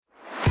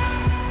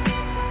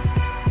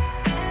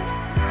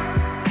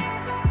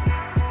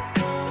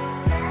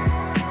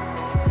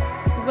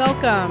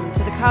Welcome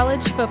to the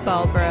College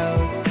Football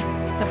Bros,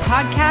 the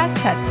podcast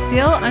that's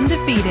still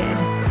undefeated.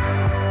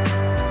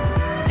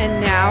 And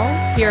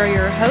now, here are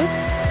your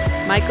hosts,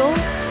 Michael,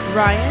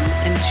 Ryan,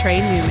 and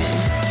Trey Newman.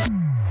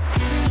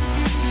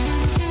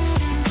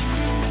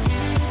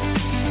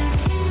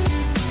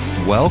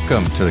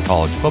 Welcome to the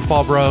College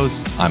Football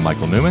Bros. I'm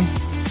Michael Newman.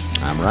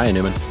 I'm Ryan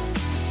Newman.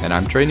 And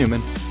I'm Trey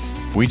Newman.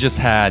 We just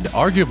had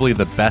arguably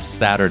the best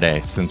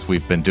Saturday since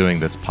we've been doing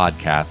this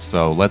podcast,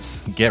 so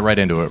let's get right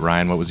into it.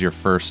 Ryan, what was your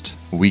first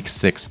Week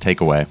 6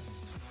 takeaway?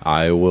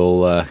 I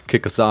will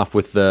kick us off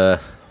with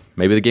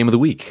maybe the game of the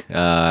week,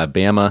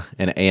 Bama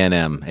and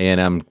A&M.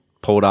 A&M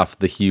pulled off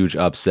the huge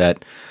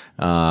upset.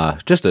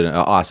 Just an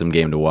awesome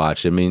game to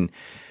watch. I mean,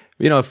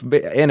 you know, if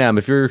A&M,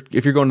 if you're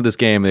going to this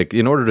game,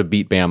 in order to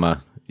beat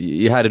Bama,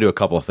 you had to do a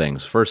couple of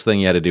things. First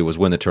thing you had to do was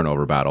win the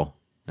turnover battle,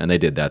 and they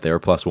did that. They were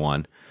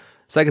 +1.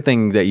 Second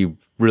thing that you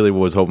really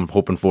was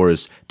hoping for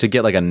is to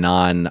get like a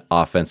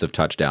non-offensive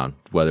touchdown,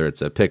 whether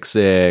it's a pick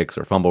six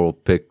or fumble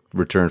pick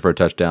return for a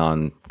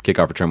touchdown,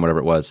 kickoff return, whatever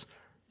it was.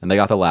 And they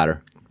got the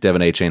latter.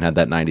 Devin Achane had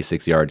that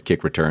 96-yard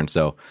kick return.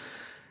 So,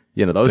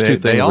 you know, those two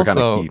things were kind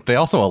of key. They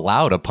also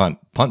allowed a punt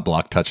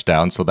block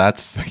touchdown, so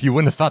that's, you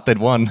wouldn't have thought they'd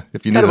won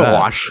if you knew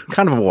that.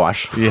 Kind of a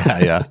wash.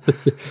 Yeah.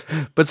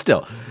 But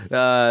still,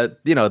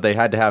 you know, they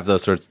had to have the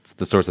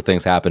sorts of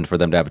things happen for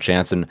them to have a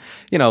chance. And,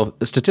 you know,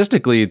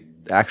 statistically,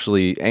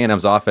 actually,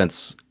 A&M's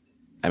offense,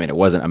 I mean, it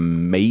wasn't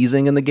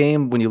amazing in the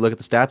game when you look at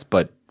the stats,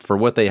 but for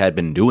what they had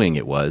been doing,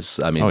 it was.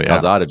 I mean,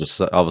 Calzada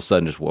just all of a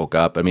sudden just woke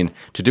up. I mean,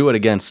 to do it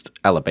against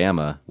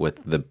Alabama with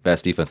the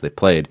best defense they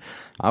played,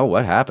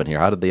 what happened here?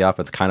 How did the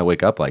offense kind of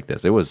wake up like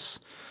this? It was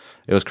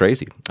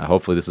crazy.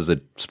 Hopefully this is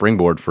a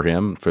springboard for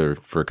him, for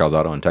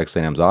Calzada and Texas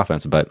A&M's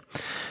offense. But,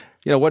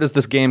 you know, what does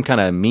this game kind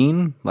of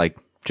mean? Like,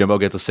 Jimbo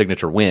gets a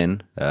signature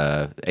win.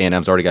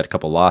 A&M's already got a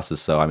couple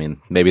losses, so, I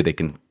mean, maybe they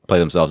can play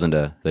themselves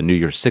into the New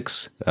Year's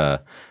Six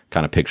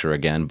kind of picture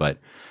again. But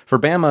for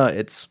Bama,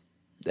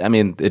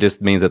 it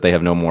just means that they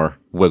have no more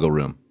wiggle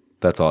room.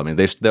 That's all. I mean,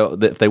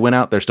 if they win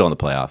out, they're still in the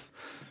playoff.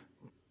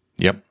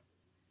 Yep,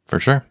 for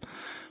sure.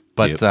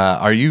 But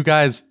are you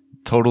guys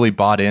totally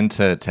bought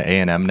into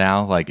A&M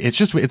now? Like,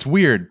 it's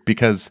weird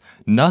because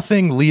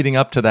nothing leading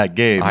up to that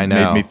game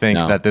made me think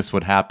that this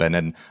would happen.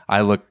 And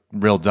I looked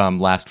real dumb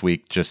last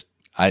week.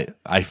 I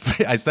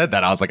said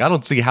that. I was like, I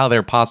don't see how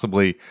they're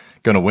possibly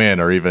going to win,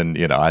 or even,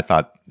 you know, I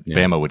thought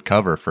Bama would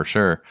cover for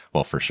sure.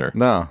 Well, for sure.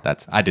 No,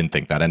 I didn't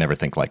think that. I never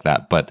think like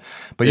that. But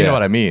you know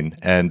what I mean.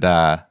 And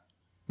no,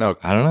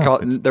 I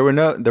don't know. There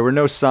were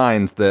no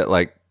signs that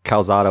like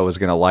Calzada was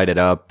going to light it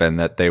up and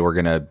that they were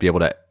going to be able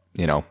to,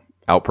 you know,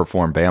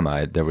 outperform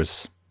Bama.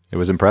 It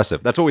was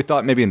impressive. That's what we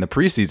thought maybe in the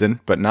preseason,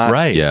 but not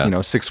right. You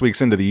know, 6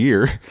 weeks into the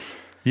year.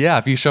 Yeah,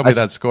 if you showed me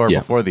that score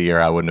before the year,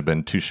 I wouldn't have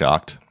been too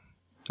shocked.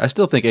 I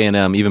still think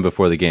A&M, even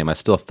before the game, I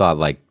still thought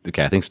like,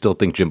 okay, still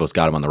think Jimbo's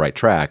got him on the right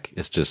track.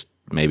 It's just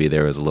maybe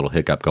there was a little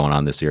hiccup going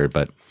on this year,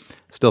 but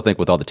still think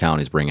with all the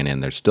talent he's bringing in,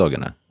 they're still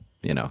gonna,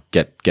 you know,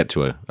 get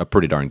to a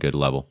pretty darn good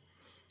level.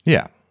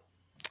 Yeah.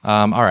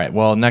 All right.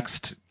 Well,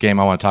 next game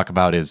I want to talk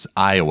about is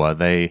Iowa.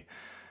 They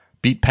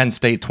beat Penn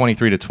State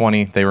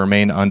 23-20. They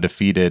remain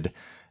undefeated,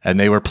 and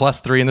they were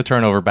 +3 in the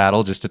turnover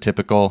battle. Just a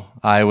typical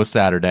Iowa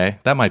Saturday.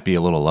 That might be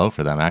a little low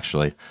for them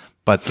actually,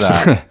 but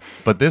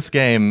but this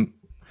game.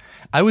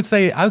 I would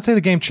say the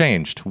game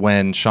changed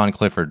when Sean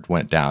Clifford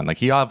went down. Like,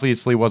 he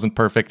obviously wasn't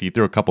perfect. He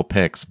threw a couple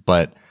picks,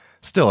 but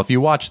still, if you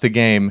watch the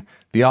game,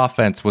 the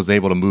offense was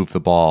able to move the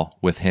ball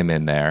with him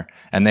in there,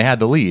 and they had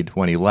the lead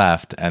when he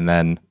left. And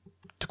then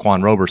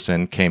Taquan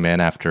Roberson came in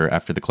after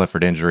the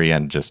Clifford injury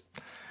and just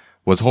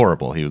was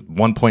horrible. He was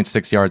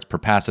 1.6 yards per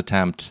pass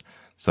attempt,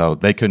 so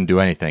they couldn't do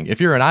anything.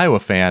 If you're an Iowa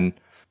fan,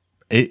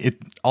 it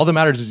all that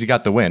matters is you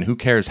got the win. Who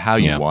cares how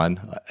you won?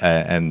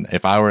 And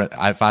if I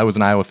was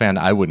an Iowa fan,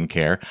 I wouldn't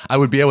care. I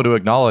would be able to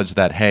acknowledge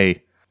that,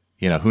 hey,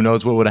 you know, who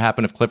knows what would have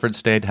happened if Clifford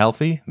stayed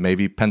healthy?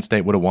 Maybe Penn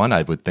State would have won.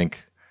 I would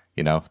think,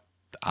 you know,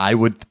 I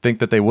would think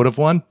that they would have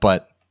won,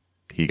 but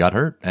he got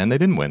hurt and they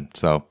didn't win.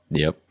 So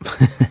yep,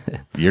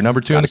 you're number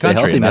 2 in the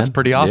country, healthy, and that's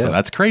pretty awesome. Yeah.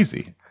 That's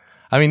crazy.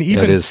 I mean,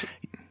 it's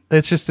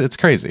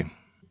crazy.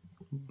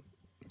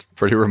 It's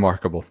pretty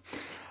remarkable.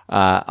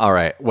 All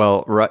right.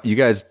 Well, you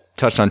guys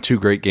touched on 2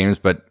 great games,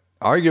 but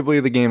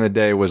arguably the game of the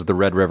day was the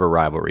Red River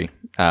rivalry.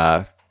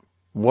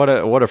 What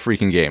a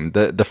freaking game.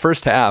 The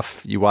first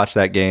half, you watch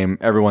that game,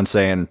 everyone's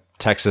saying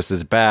Texas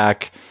is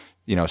back.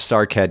 You know,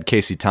 Sark had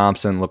Casey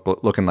Thompson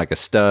looking like a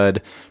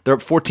stud. They're up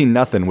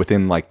 14-0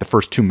 within like the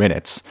first 2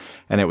 minutes,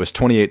 and it was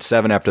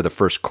 28-7 after the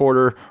first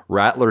quarter.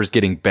 Rattler's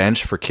getting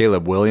benched for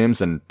Caleb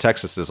Williams, and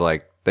Texas is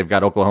like, they've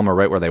got Oklahoma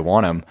right where they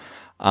want him.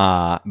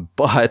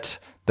 But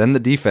then the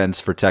defense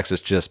for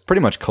Texas just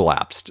pretty much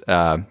collapsed.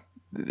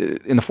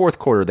 In the fourth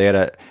quarter,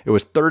 it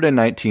was 3rd and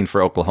 19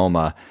 for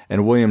Oklahoma,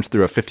 and Williams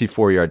threw a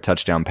 54-yard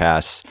touchdown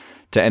pass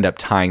to end up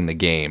tying the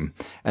game.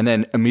 And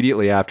then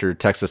immediately after,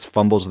 Texas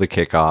fumbles the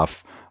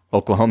kickoff,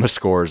 Oklahoma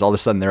scores. All of a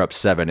sudden, they're up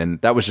 7, and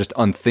that was just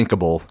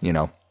unthinkable, you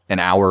know, an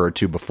hour or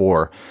two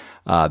before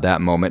that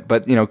moment.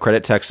 But, you know,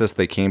 credit Texas.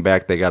 They came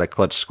back. They got a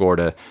clutch score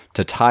to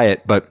tie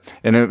it.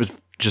 And it was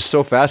just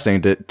so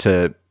fascinating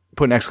to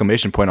put an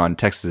exclamation point on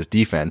Texas'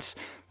 defense.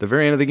 The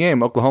very end of the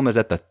game, Oklahoma is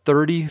at the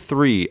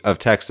 33 of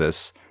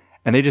Texas,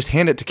 and they just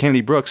hand it to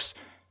Kennedy Brooks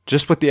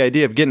just with the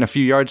idea of getting a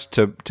few yards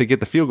to get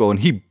the field goal,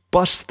 and he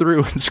busts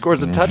through and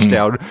scores a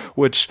touchdown,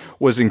 which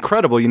was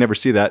incredible. You never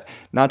see that.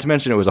 Not to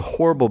mention it was a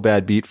horrible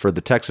bad beat for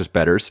the Texas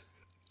bettors.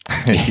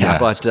 Yes.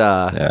 But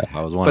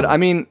I was one. But I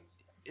mean,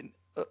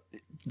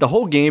 the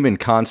whole game in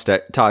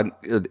context, Todd,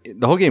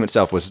 the whole game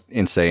itself was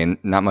insane.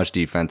 Not much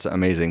defense,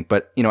 amazing.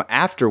 But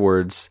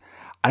afterwards,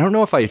 I don't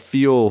know if I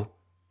feel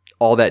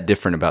all that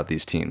different about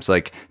these teams.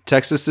 Like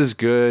Texas is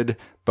good,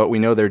 but we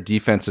know their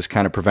defense is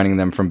kind of preventing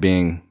them from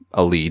being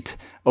elite.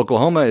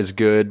 Oklahoma is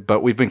good,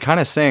 but we've been kind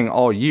of saying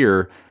all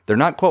year they're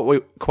not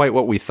quite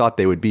what we thought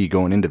they would be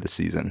going into the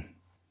season.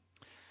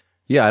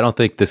 Yeah, I don't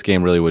think this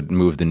game really would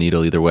move the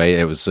needle either way.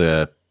 It was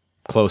a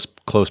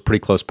pretty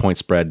close point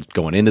spread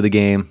going into the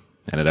game.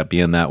 Ended up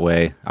being that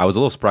way. I was a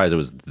little surprised it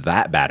was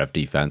that bad of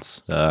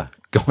defense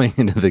going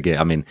into the game.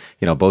 I mean,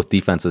 both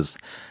defenses,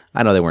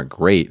 I know they weren't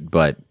great,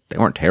 but they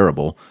weren't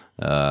terrible.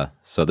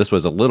 So this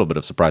was a little bit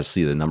of surprise to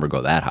see the number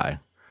go that high.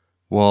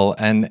 Well,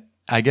 and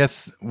I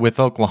guess with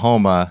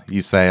Oklahoma,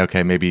 you say,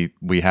 okay, maybe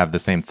we have the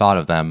same thought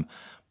of them.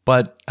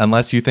 But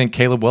unless you think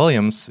Caleb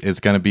Williams is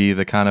going to be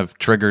the kind of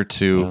trigger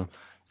to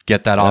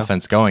get that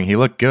offense going, he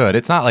looked good.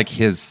 It's not like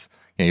his,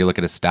 you look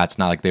at his stats,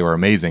 not like they were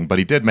amazing, but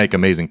he did make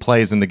amazing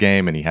plays in the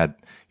game, and he had,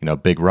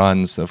 big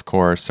runs, of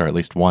course, or at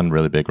least one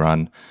really big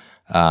run.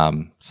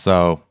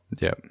 So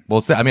yeah,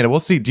 we'll see. I mean, we'll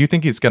see. Do you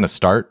think he's going to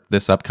start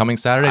this upcoming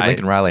Saturday?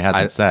 Lincoln Riley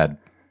hasn't said.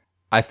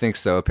 I think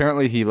so.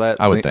 Apparently, he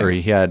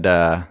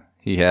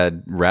he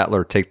had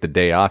Rattler take the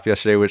day off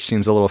yesterday, which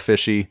seems a little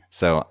fishy.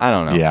 So I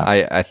don't know.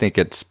 Yeah. I think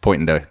it's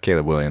pointing to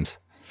Caleb Williams.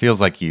 Feels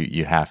like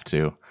you have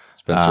to.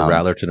 Spencer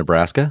Rattler to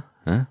Nebraska?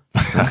 Huh?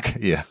 Okay,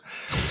 yeah.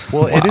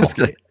 Well, it is.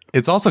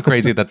 It's also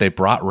crazy that they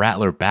brought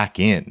Rattler back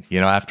in,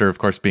 after, of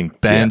course, being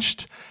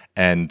benched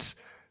and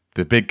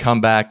the big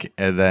comeback,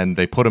 and then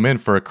they put him in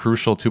for a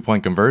crucial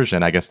 2-point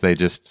conversion. I guess they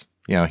just,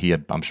 he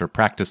had, I'm sure,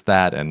 practiced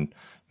that and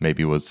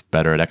maybe was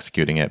better at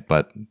executing it,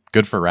 but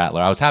good for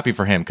Rattler. I was happy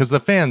for him because the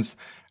fans,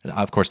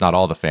 of course, not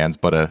all the fans,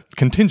 but a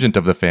contingent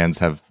of the fans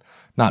have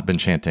not been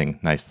chanting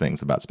nice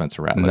things about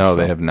Spencer Rattler. No,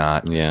 they have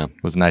not. Yeah.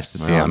 It was nice to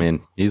see him. I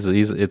mean,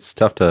 it's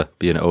tough to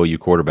be an OU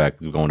quarterback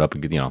going up,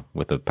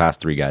 with the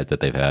past three guys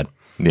that they've had.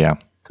 Yeah.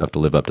 Tough to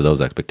live up to those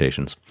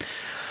expectations.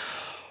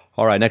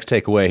 All right, next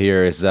takeaway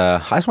here is I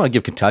just want to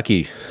give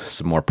Kentucky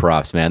some more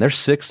props, man. They're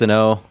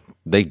 6-0.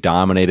 They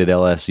dominated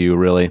LSU,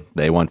 really.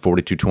 They won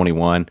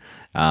 42-21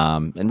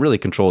 and really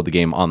controlled the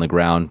game on the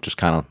ground, just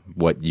kind of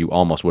what you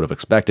almost would have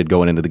expected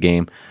going into the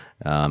game,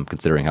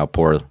 considering how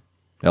poor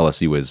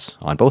LSU is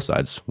on both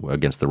sides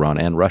against the run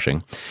and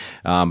rushing.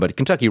 But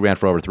Kentucky ran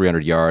for over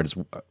 300 yards.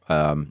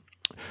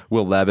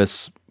 Will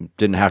Levis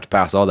didn't have to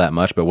pass all that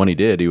much, but when he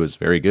did, he was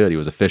very good. He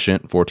was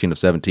efficient, 14 of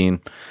 17.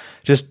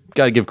 Just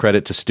got to give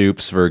credit to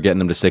Stoops for getting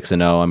them to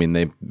 6-0. I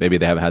mean, maybe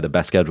they haven't had the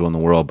best schedule in the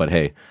world, but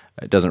hey,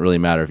 it doesn't really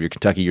matter. If you're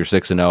Kentucky, you're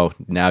 6-0.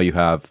 Now you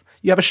have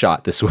a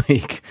shot this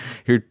week.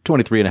 You're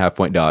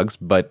 23.5-point dogs,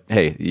 but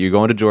hey, you're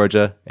going to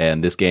Georgia,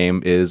 and this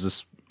game is,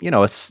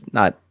 it's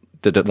not,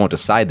 it won't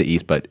decide the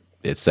East, but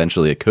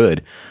essentially it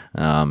could.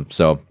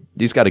 So you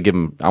just got to give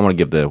them, I want to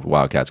give the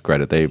Wildcats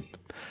credit.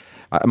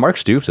 Mark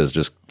Stoops has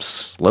just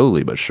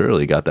slowly but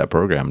surely got that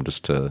program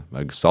just to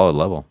a solid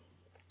level.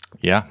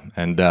 Yeah,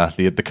 and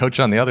the coach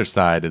on the other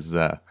side is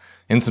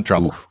in some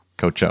trouble. Oof.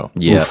 Coach O.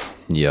 Yep.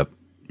 Yep.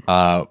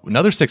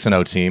 Another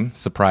 6-0 team,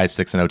 surprise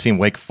 6-0 team,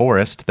 Wake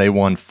Forest. They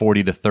won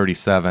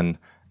 40-37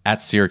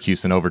 at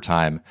Syracuse in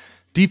overtime.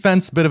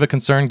 Defense, bit of a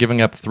concern,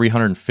 giving up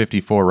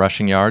 354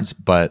 rushing yards,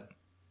 but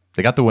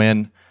they got the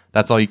win.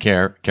 That's all you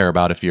care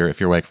about if you're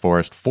Wake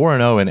Forest.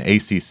 4-0 in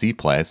ACC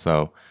play,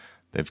 so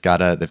they've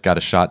got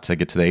a shot to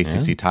get to the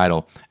ACC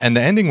title. And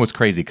the ending was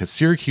crazy because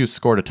Syracuse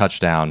scored a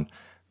touchdown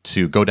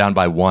to go down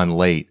by 1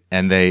 late,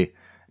 and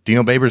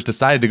Dino Babers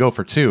decided to go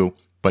for 2,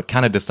 but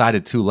kind of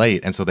decided too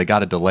late, and so they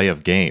got a delay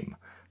of game.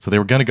 So they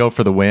were going to go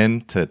for the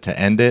win to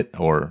end it,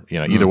 or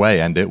either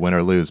way, end it, win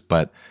or lose,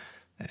 but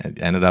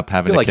ended up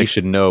having. I feel like you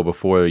should know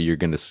before you're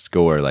going to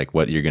score, like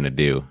what you're going to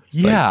do.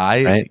 It's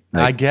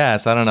I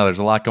guess I don't know. There's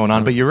a lot going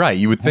on, but you're right.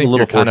 You would think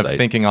you're kind of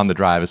thinking on the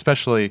drive,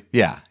 especially.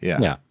 Yeah.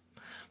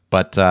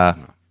 But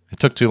it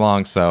took too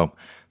long, so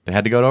they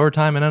had to go to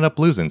overtime and ended up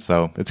losing.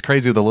 So it's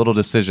crazy the little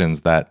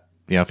decisions that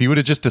if you would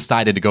have just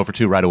decided to go for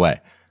 2 right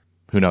away,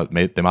 who knows?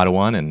 They might have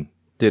won. And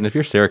dude, if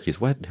you're Syracuse,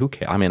 who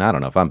cares? I mean, I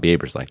don't know. If I'm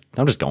Babers,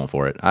 I'm just going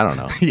for it. I don't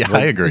know. Yeah,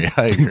 I agree.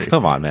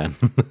 Come on, man.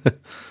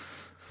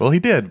 Well, he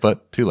did,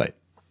 but too late.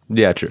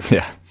 Yeah, true.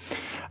 Yeah.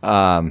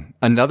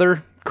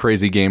 Another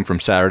crazy game from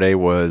Saturday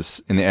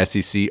was in the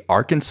SEC,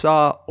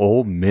 Arkansas,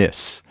 Ole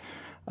Miss.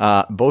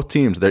 Both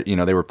teams,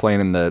 they were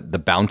playing in the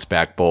bounce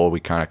back bowl,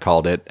 we kind of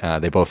called it.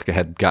 They both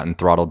had gotten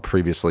throttled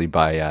previously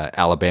by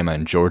Alabama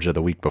and Georgia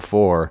the week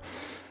before.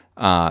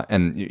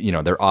 And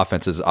their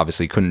offenses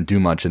obviously couldn't do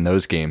much in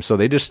those games. So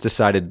they just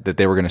decided that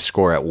they were going to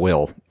score at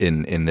will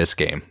in this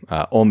game.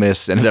 Ole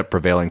Miss ended up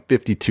prevailing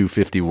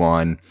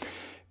 52-51.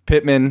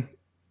 Pittman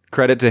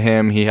credit to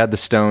him. He had the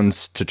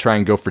stones to try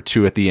and go for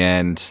 2 at the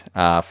end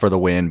for the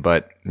win,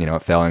 but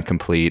it fell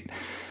incomplete.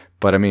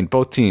 But I mean,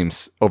 both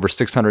teams over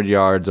 600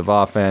 yards of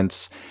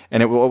offense.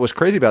 And what was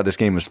crazy about this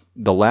game was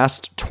the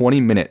last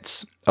 20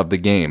 minutes of the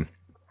game.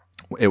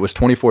 It was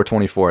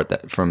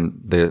 24-24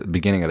 from the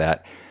beginning of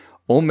that.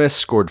 Ole Miss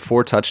scored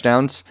 4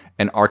 touchdowns,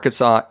 and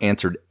Arkansas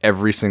answered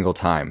every single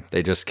time.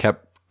 They just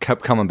kept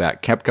coming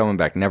back,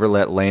 never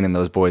let Lane and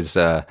those boys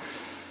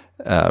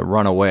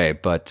run away.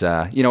 But,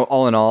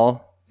 all in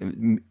all,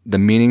 the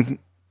meaning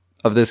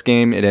of this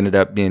game, it ended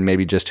up being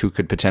maybe just who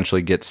could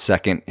potentially get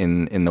second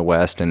in the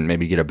West and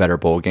maybe get a better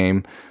bowl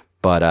game.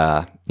 But,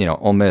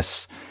 Ole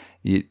Miss,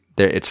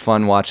 it's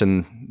fun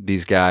watching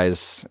these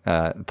guys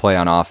play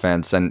on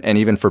offense. And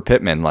even for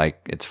Pittman,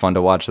 it's fun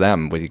to watch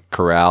them with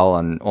Corral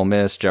on Ole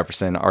Miss,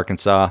 Jefferson,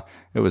 Arkansas.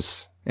 It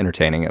was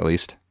entertaining, at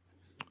least.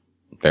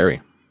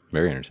 Very,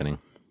 very entertaining.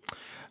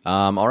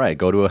 All right,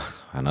 go to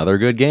another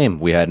good game.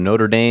 We had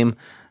Notre Dame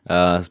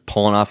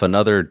pulling off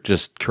another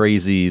just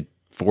crazy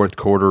fourth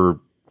quarter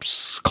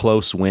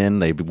close win.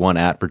 They won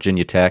at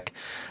Virginia Tech.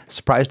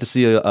 Surprised to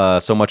see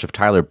so much of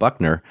Tyler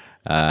Buckner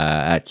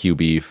at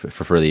QB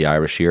for the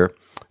Irish here.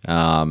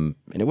 And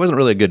it wasn't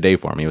really a good day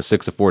for him. He was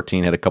 6 of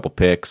 14, had a couple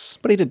picks,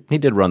 but he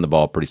did run the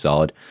ball pretty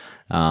solid.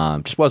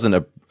 Just wasn't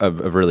a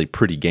really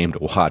pretty game to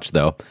watch,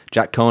 though.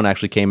 Jack Cohn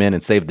actually came in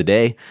and saved the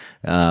day,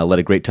 led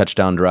a great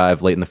touchdown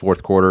drive late in the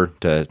fourth quarter,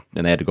 and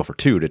they had to go for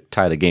 2 to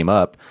tie the game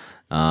up,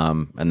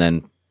 and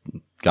then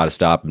got a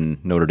stop,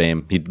 and Notre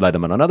Dame, he led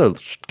them on another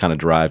kind of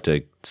drive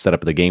to set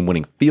up the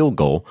game-winning field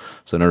goal,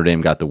 so Notre Dame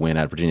got the win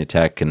at Virginia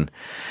Tech. And,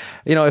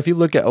 if you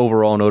look at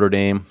overall Notre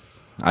Dame,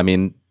 I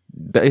mean,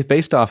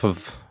 based off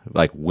of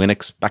win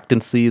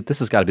expectancy, this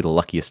has got to be the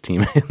luckiest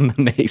team in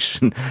the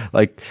nation.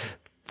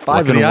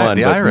 5-1,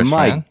 the Irish,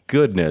 my man.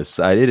 goodness,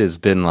 it has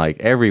been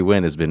every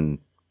win has been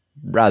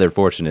rather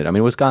fortunate. I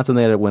mean, Wisconsin,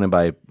 they ended up winning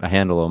by a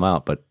handle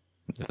amount, but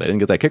if they didn't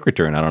get that kick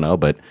return, I don't know.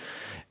 But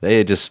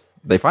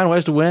they find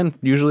ways to win.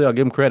 Usually, I'll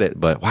give them credit.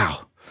 But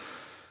wow,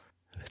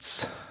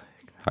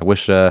 I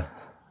wish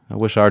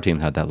our team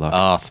had that luck.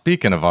 Oh,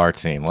 speaking of our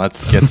team,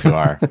 let's get to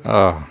our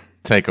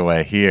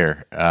takeaway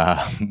here.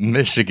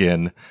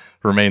 Michigan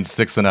remains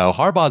 6-0.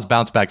 Harbaugh's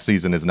bounce back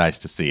season is nice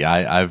to see.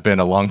 I've been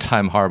a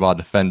long-time Harbaugh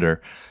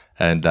defender,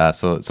 and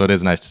so it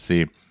is nice to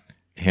see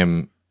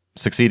him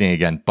succeeding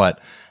again.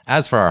 But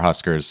as for our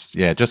Huskers,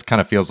 it just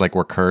kind of feels like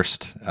we're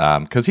cursed.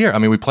 Because here, I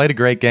mean, we played a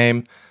great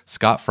game.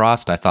 Scott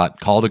Frost, I thought,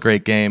 called a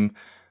great game.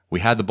 We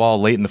had the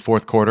ball late in the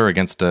fourth quarter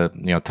against a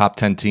top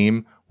 10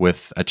 team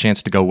with a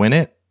chance to go win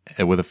it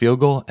with a field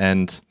goal,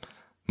 and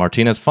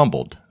Martinez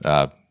fumbled.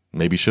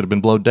 Maybe should have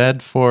been blown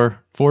dead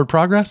for forward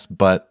progress,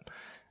 but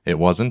it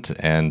wasn't,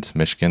 and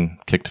Michigan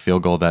kicked a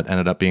field goal that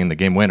ended up being the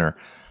game winner.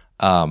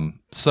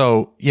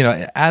 So,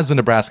 as a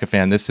Nebraska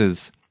fan, it's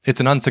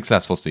an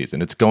unsuccessful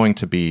season. It's going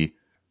to be,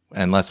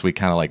 unless we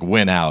kind of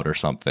win out or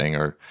something,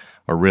 or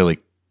really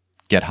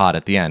get hot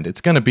at the end,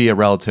 it's going to be a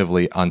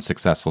relatively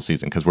unsuccessful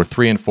season because we're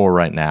 3-4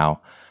 right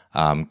now.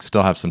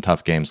 Still have some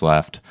tough games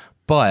left.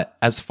 But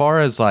as far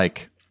as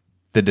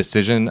the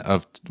decision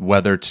of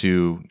whether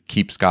to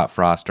keep Scott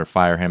Frost or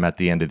fire him at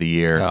the end of the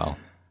year,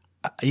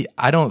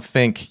 I don't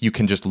think you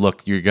can just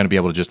you're going to be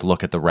able to just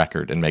look at the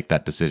record and make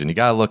that decision. You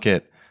got to look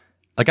at,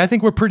 I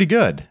think we're pretty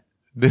good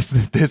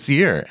this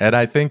year. And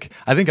I think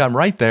I'm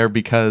right there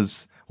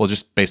because, well,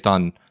 just based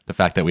on the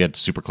fact that we had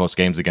super close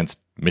games against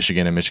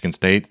Michigan and Michigan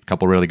State, a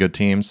couple really good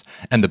teams,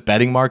 and the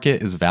betting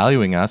market is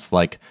valuing us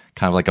kind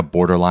of like a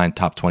borderline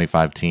top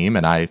 25 team.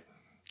 And I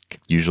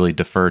usually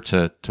defer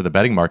to the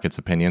betting market's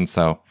opinion.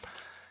 So,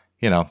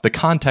 the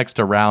context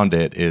around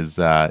it is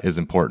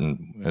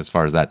important as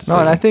far as that decision.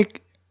 No, and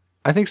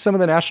I think some of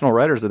the national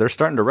writers, they're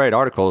starting to write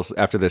articles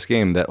after this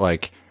game that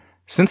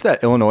since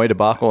that Illinois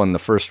debacle in the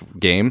first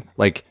game,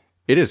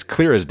 it is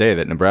clear as day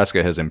that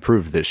Nebraska has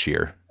improved this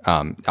year.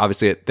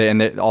 Obviously,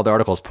 all the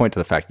articles point to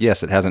the fact,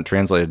 yes, it hasn't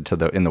translated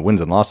in the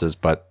wins and losses,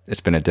 but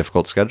it's been a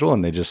difficult schedule,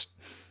 and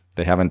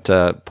they haven't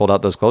pulled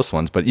out those close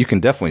ones. But you can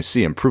definitely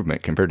see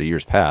improvement compared to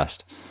years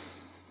past.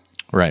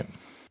 Right.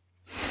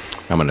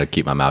 I'm going to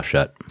keep my mouth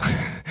shut.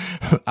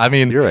 I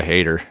mean, you're a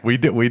hater.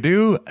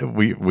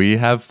 We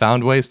have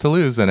found ways to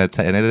lose, and it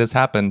has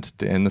happened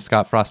in the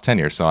Scott Frost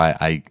tenure. So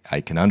I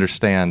can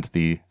understand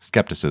the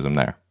skepticism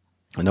there.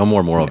 No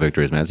more moral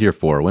victories, man. It's year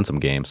 4. Win some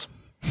games.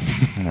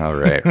 All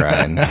right,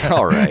 Ryan.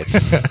 All right.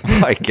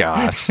 My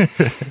gosh.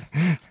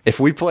 If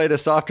we played a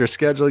softer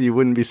schedule, you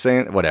wouldn't be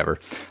saying whatever.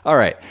 All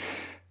right.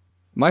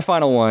 My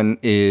final one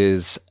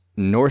is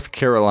North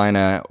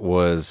Carolina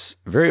was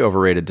very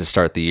overrated to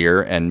start the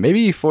year, and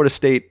maybe Florida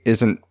State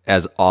isn't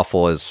as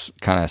awful as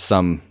kind of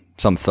some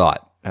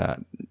thought.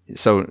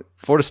 So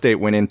Florida State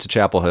went into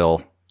Chapel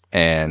Hill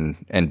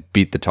and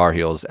beat the Tar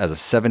Heels as a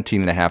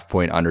 17.5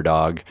 point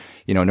underdog.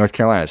 North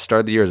Carolina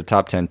started the year as a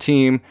top 10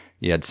 team.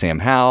 You had Sam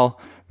Howell,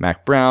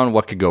 Mac Brown.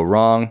 What could go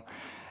wrong?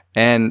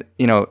 And,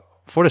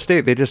 Florida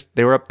State,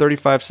 they were up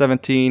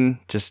 35-17.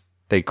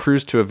 They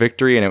cruised to a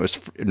victory, and it was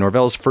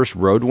Norvell's first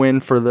road win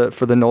for the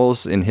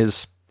Noles in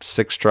his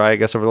 6th try, I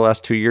guess, over the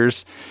last 2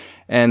 years.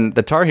 And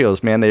the Tar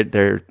Heels, man,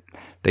 they're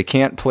They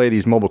can't play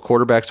these mobile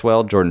quarterbacks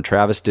well. Jordan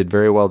Travis did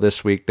very well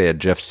this week. They had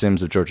Jeff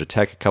Sims of Georgia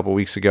Tech a couple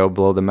weeks ago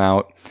blow them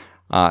out.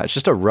 It's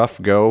just a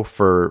rough go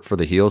for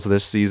the Heels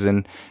this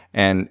season.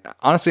 And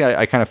honestly,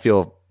 I kind of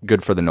feel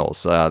good for the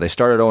Noles. They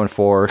started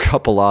 0-4, a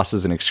couple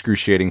losses in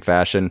excruciating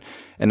fashion.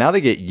 And now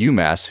they get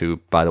UMass, who,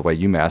 by the way,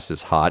 UMass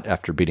is hot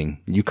after beating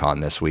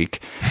UConn this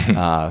week.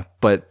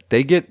 But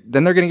they're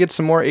going to get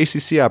some more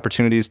ACC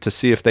opportunities to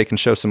see if they can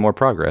show some more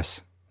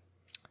progress.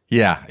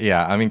 Yeah.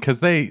 I mean, because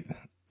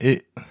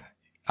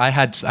I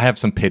have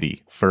some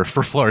pity for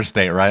Florida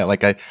State, right?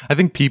 Like I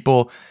think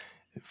people,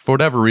 for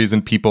whatever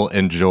reason, people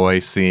enjoy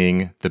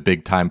seeing the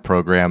big time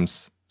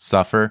programs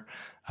suffer.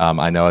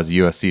 I know as a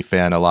USC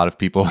fan, a lot of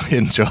people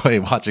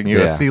enjoy watching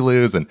USC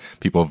lose, and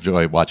people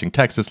enjoy watching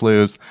Texas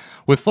lose.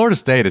 With Florida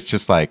State, it's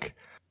just like,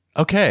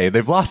 okay,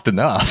 they've lost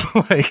enough.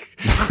 Like,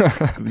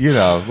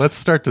 let's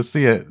start to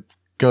see it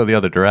go the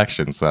other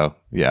direction. So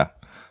yeah,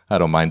 I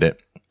don't mind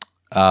it.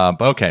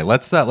 But okay,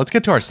 let's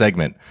get to our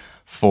segment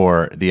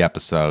for the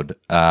episode.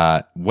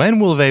 When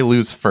will they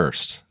lose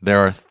first? There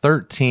are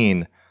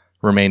 13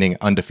 remaining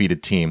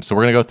undefeated teams, so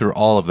we're gonna go through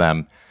all of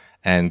them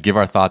and give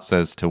our thoughts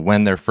as to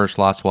when their first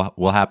loss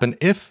will happen.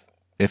 If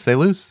they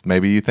lose,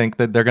 maybe you think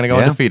that they're going to go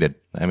undefeated.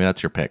 I mean,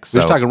 that's your pick. So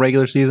we're just talking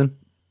regular season.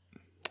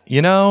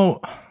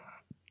 Dealer's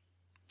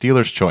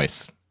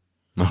choice.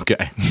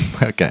 Okay.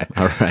 Okay.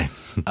 All right.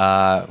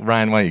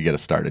 Ryan, why don't you get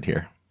us started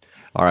here?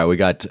 All right. We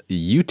got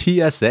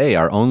UTSA,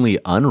 our only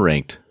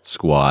unranked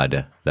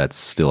squad that's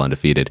still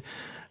undefeated.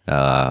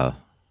 Got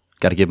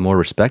to give more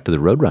respect to the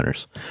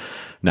Roadrunners.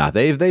 Nah,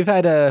 they've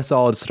had a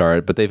solid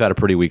start, but they've had a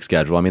pretty weak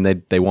schedule. I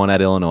mean, they won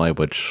at Illinois,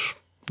 which,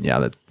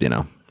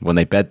 when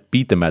they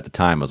beat them at the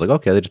time, I was like,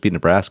 okay, they just beat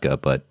Nebraska,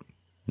 but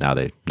now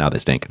they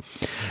stink.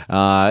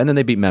 And then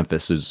they beat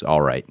Memphis, who's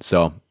all right.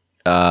 So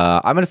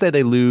I'm going to say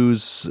they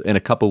lose in a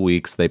couple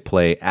weeks. They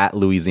play at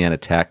Louisiana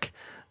Tech.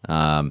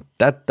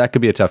 That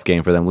could be a tough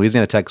game for them.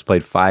 Louisiana Tech's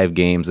played 5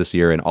 games this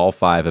year, and all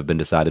 5 have been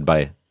decided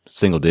by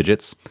single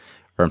digits,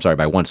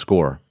 by one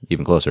score,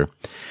 even closer.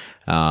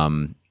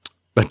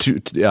 So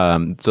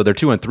they're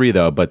 2-3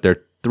 though, but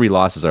their 3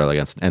 losses are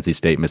against NC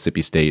State,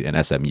 Mississippi State,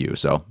 and SMU.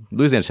 So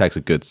Louisiana Tech's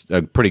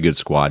a pretty good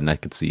squad, and I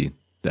could see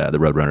the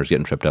Roadrunners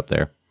getting tripped up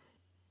there.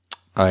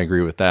 I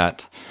agree with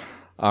that.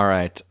 All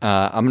right,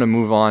 I'm going to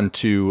move on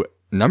to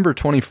number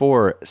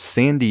 24,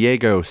 San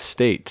Diego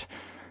State.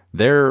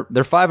 They're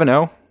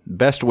 5-0.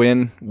 Best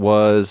win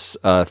was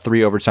a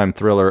 3 overtime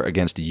thriller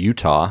against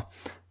Utah.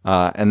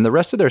 And the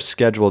rest of their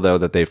schedule, though,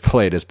 that they've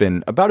played has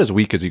been about as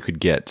weak as you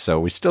could get. So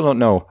we still don't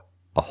know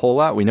a whole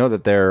lot. We know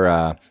that their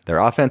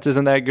offense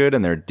isn't that good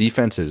and their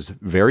defense is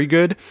very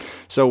good.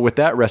 So with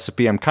that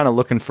recipe, I'm kind of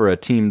looking for a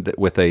team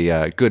with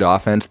a good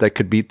offense that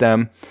could beat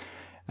them.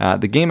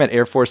 The game at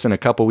Air Force in a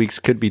couple weeks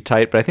could be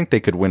tight, but I think they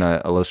could win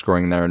a low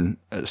scoring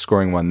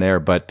one there.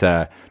 But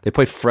they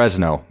play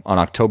Fresno on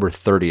October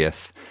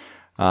 30th.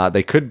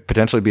 They could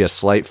potentially be a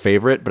slight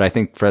favorite, but I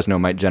think Fresno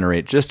might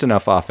generate just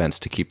enough offense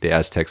to keep the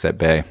Aztecs at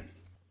bay.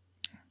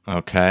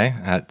 Okay,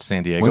 at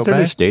San Diego When's their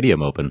new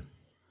stadium open?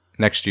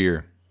 Next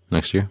year.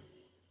 Next year?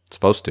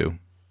 Supposed to.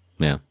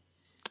 Yeah.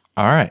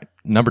 All right.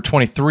 Number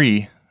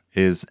 23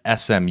 is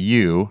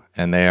SMU,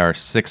 and they are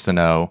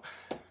 6-0.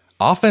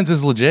 Offense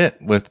is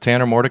legit with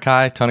Tanner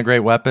Mordecai, ton of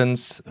great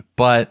weapons,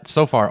 but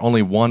so far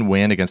only one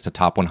win against a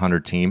top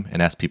 100 team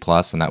in SP+,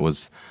 and that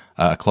was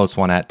a close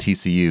one at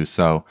TCU.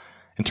 So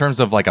in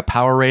terms of like a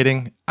power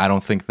rating, I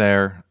don't think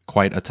they're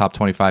quite a top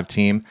 25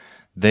 team.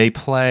 They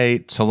play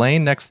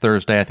Tulane next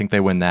Thursday. I think they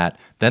win that.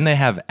 Then they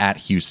have at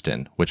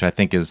Houston, which I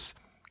think is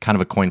kind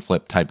of a coin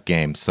flip type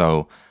game.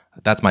 So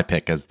that's my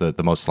pick as the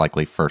most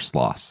likely first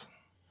loss.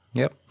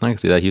 Yep, I can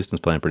see that. Houston's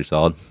playing pretty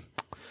solid.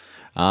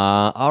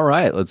 All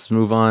right, let's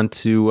move on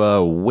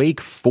to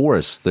Wake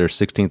Forest. They're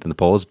 16th in the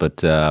polls,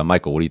 but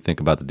Michael, what do you think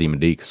about the Demon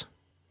Deacs?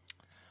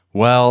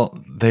 Well,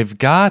 they've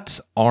got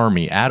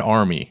Army at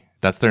Army.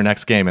 That's their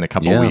next game in a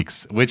couple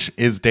weeks, which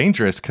is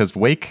dangerous because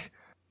Wake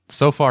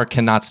so far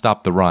cannot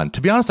stop the run.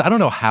 To be honest, I don't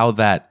know how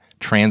that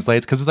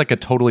translates because it's like a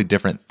totally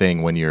different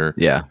thing when you're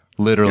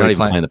literally you're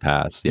playing the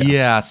pass.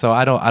 Yeah, so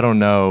I don't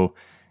know.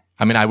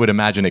 I mean, I would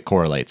imagine it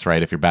correlates,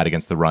 right? If you're bad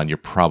against the run, you're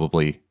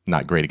probably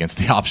not great against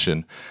the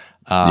option.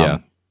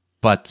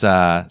 But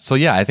so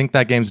yeah, I think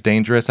that game's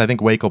dangerous. I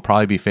think Wake will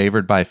probably be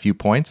favored by a few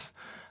points.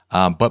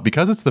 But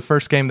because it's the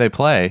first game they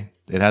play,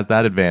 it has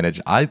that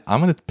advantage. I'm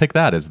going to pick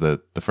that as the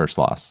first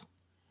loss.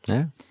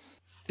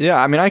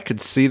 Yeah, I mean, I could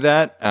see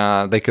that.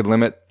 Army could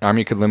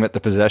limit the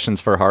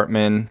possessions for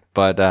Hartman,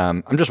 but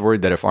I'm just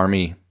worried that if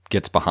Army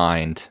gets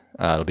behind,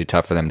 it'll be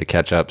tough for them to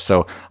catch up.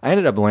 So I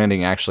ended up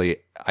landing, I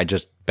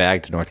just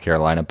bagged North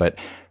Carolina, but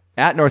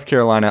at North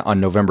Carolina on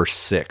November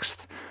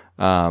 6th.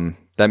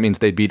 That means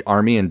they'd beat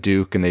Army and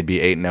Duke, and they'd be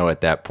 8-0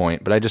 at that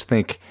point. But I just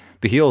think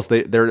the Heels,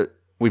 they're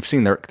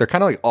kind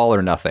of like all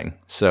or nothing.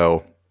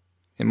 So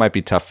it might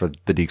be tough for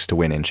the Deacs to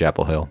win in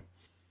Chapel Hill.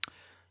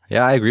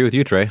 Yeah, I agree with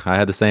you, Trey. I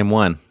had the same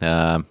one.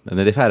 And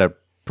they've had a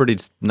pretty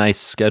nice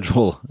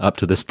schedule up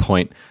to this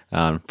point.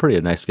 Pretty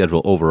nice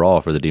schedule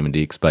overall for the Demon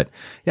Deacs. But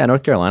yeah,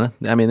 North Carolina,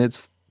 I mean,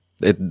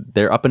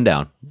 they're up and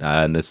down.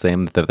 And the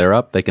same that they're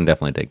up, they can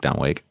definitely take down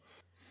Wake.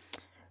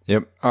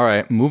 Yep. All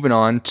right. Moving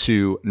on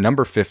to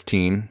number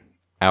 15,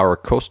 our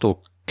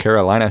Coastal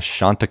Carolina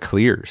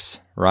Chanticleers.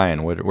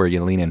 Ryan, where are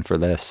you leaning for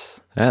this?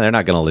 They're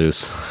not going to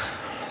lose.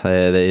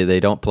 They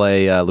don't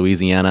play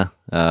Louisiana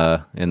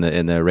in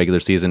the regular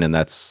season, and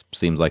that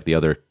seems like the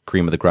other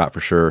cream of the crop for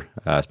sure,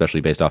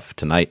 especially based off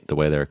tonight, the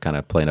way they're kind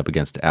of playing up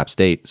against App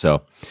State.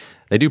 So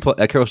they do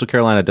play. Coastal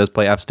Carolina does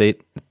play App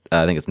State.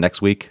 I think it's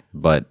next week,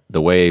 but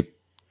the way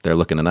they're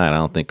looking tonight, I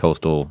don't think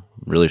Coastal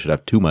really should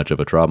have too much of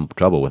a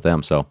trouble with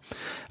them. So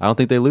I don't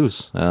think they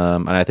lose.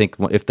 And I think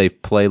if they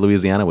play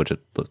Louisiana, which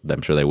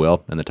I'm sure they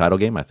will in the title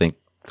game, I think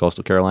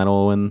Coastal Carolina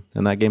will win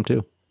in that game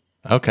too.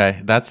 Okay,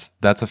 that's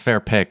a fair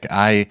pick.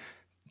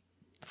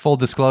 Full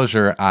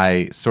disclosure,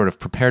 I sort of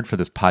prepared for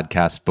this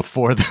podcast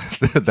before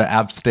the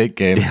App State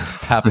game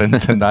happened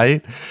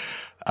tonight.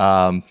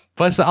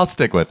 But I'll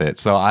stick with it.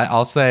 So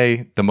I'll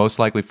say the most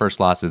likely first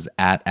loss is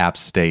at App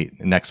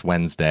State next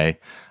Wednesday.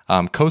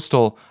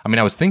 Coastal, I mean,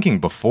 I was thinking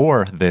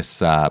before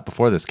this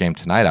game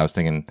tonight, I was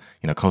thinking,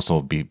 Coastal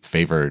would be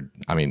favored.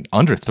 I mean,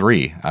 under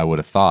 3, I would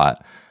have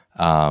thought.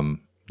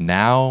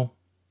 Now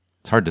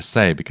it's hard to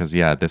say because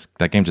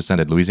that game just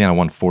ended. Louisiana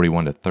won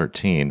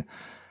 41-13.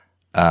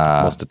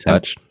 Almost a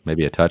touch,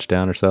 maybe a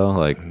touchdown or so.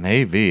 Like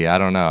maybe, I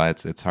don't know.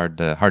 It's hard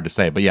to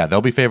say. But yeah,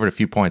 they'll be favored a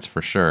few points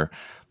for sure.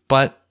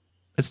 But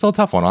it's still a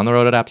tough one on the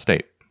road at App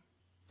State.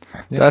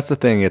 Yeah. That's the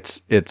thing. It's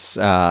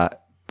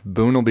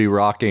Boone will be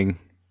rocking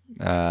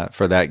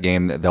for that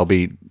game.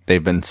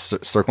 They've been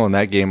circling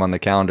that game on the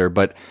calendar.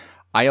 But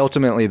I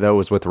ultimately, though,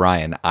 was with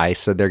Ryan. I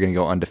said they're going to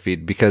go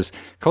undefeated because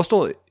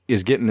Coastal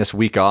is getting this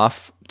week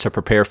off to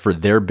prepare for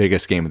their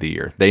biggest game of the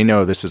year. They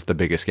know this is the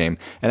biggest game.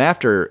 And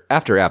after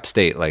App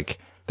State, like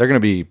they're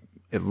going to be,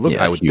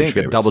 I would think,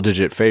 favorites. A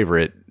double-digit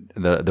favorite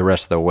the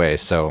rest of the way.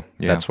 So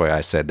that's why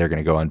I said they're going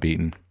to go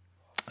unbeaten.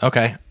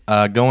 Okay.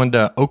 Going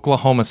to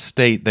Oklahoma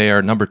State, they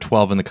are number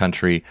 12 in the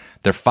country.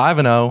 They're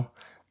 5-0.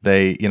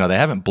 They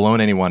haven't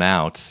blown anyone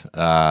out,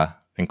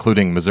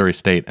 including Missouri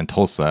State and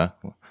Tulsa.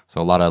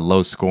 So a lot of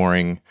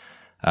low-scoring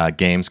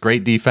games.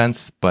 Great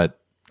defense, but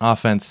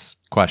offense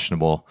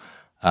questionable.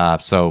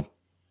 So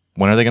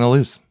when are they going to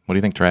lose? What do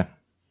you think, Trey?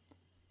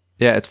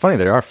 Yeah, it's funny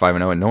they are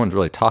 5-0, and no one's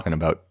really talking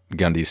about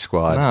Gundy's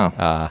squad.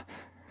 No.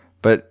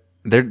 But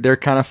they're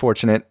kind of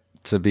fortunate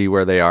to be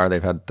where they are.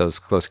 They've had those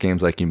close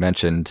games like you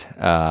mentioned.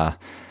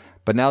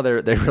 But now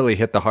they really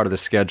hit the heart of the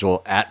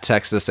schedule at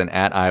Texas and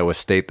at Iowa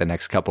State the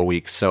next couple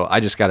weeks. So I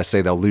just got to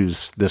say they'll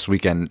lose this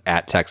weekend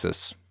at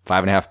Texas.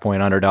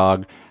 5.5-point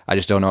underdog. I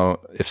just don't know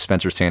if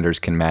Spencer Sanders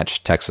can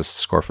match Texas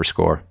score for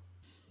score.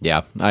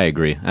 Yeah, I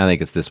agree. I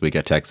think it's this week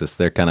at Texas.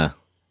 They're kind of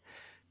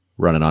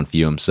running on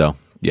fumes. So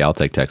yeah, I'll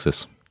take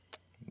Texas.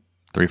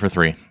 3 for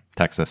 3,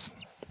 Texas.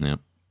 Yeah.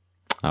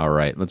 All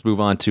right, let's move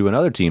on to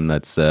another team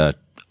that's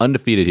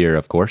undefeated here,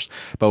 of course,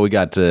 but we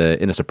got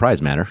in a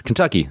surprise manner,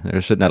 Kentucky.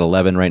 They're sitting at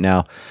 11 right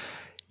now.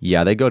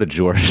 Yeah, they go to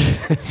Georgia.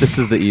 This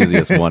is the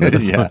easiest one.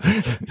 Can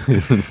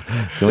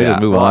we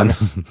just move on?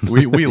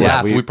 We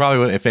laugh. We probably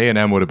would if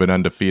A&M would have been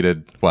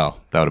undefeated. Well,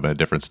 that would have been a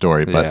different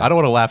story. But I don't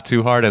want to laugh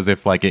too hard as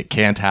if like it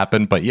can't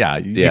happen. But you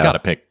got to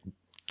pick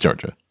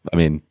Georgia. I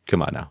mean,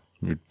 come on now.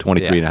 You're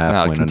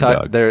 23.5 point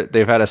underdog.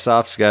 They've had a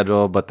soft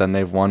schedule, but then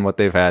they've won what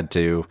they've had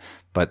to.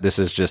 But this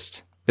is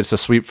just, it's a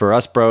sweep for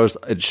us bros.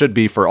 It should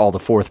be for all the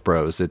fourth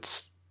bros.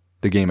 It's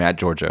the game at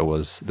Georgia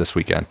was this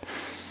weekend.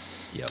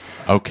 Yep.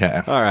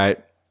 Okay. All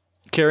right.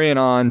 Carrying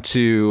on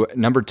to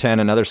number 10,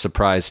 another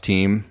surprise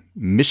team,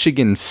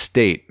 Michigan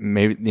State.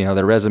 Maybe,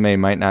 their resume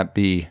might not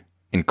be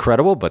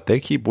incredible, but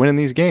they keep winning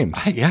these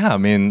games. I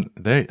mean,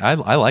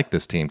 I like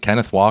this team.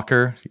 Kenneth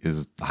Walker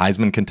is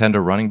Heisman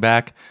contender running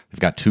back. They've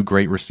got 2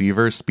 great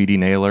receivers, Speedy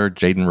Naylor,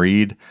 Jaden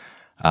Reed.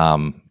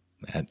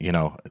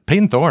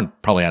 Peyton Thorne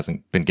probably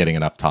hasn't been getting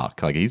enough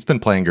talk. Like he's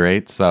been playing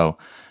great, so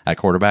at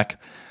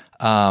quarterback.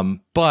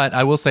 But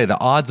I will say the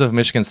odds of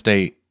Michigan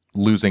State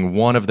losing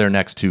one of their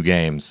next 2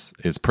 games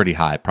is pretty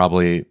high,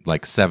 probably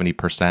like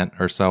 70%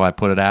 or so I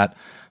put it at.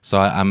 So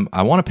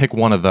I want to pick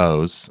one of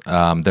those.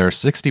 They're a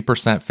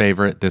 60%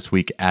 favorite this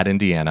week at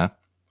Indiana,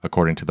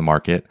 according to the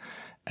market.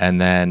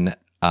 And then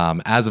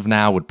as of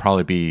now would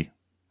probably be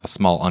a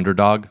small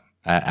underdog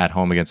at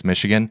home against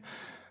Michigan.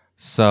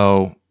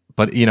 So,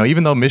 but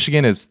even though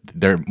Michigan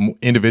they're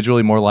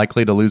individually more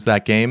likely to lose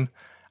that game,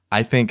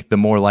 I think the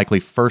more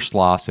likely first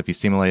loss, if you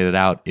simulate it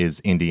out,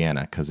 is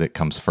Indiana because it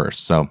comes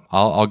first. So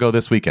I'll go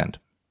this weekend.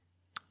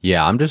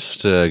 Yeah, I'm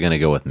just going to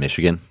go with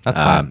Michigan. That's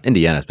fine.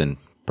 Indiana's been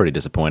pretty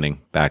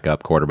disappointing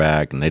backup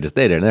quarterback, and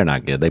they're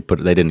not good.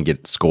 They didn't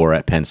get score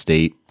at Penn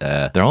State.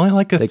 They're only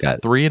like a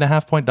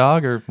 3.5 point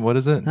dog, or what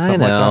is it? I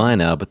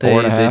know, but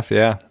 4.5.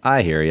 Yeah,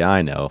 I hear you.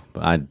 I know,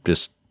 but I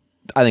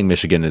think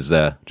Michigan is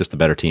just the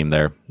better team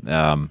there.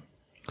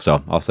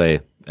 So I'll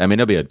say. I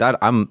mean, it'll be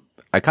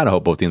I kind of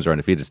hope both teams are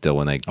undefeated still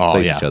when they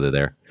face each other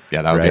there.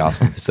 Yeah, that would be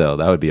awesome. So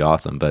that would be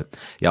awesome. But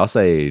yeah, I'll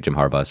say Jim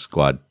Harbaugh's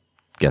squad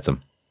gets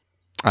them.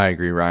 I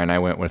agree, Ryan. I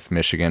went with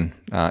Michigan.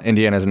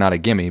 Indiana's not a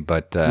gimme,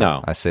 but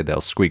no. I say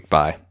they'll squeak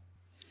by.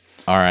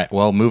 All right.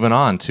 Well, moving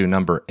on to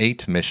number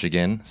 8,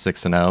 Michigan,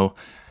 6-0.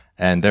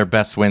 And their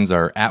best wins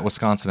are at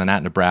Wisconsin and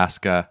at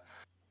Nebraska.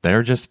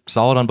 They're just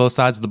solid on both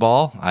sides of the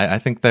ball. I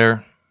think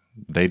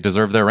they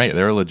deserve their rank.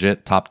 They're a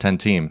legit top 10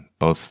 team,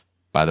 both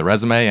by the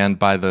resume and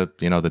by the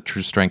the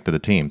true strength of the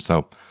team.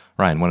 So,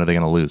 Ryan, when are they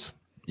going to lose?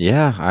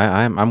 Yeah,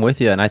 I'm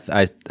with you. And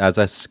I as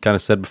I kind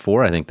of said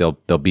before, I think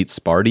they'll beat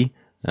Sparty.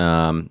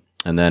 And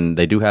then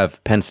they do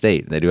have Penn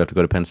State. They do have to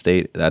go to Penn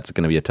State. That's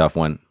going to be a tough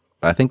one.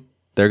 But I think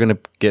they're going to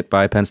get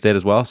by Penn State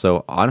as well.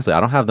 So honestly, I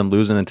don't have them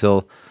losing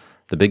until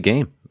the big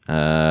game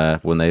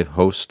when they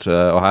host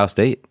Ohio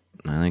State.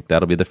 I think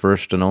that'll be the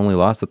first and only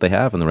loss that they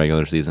have in the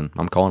regular season.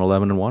 I'm calling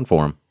 11-1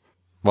 for them.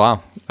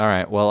 Wow. All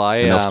right. Well,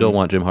 and they'll still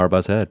want Jim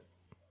Harbaugh's head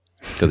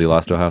because he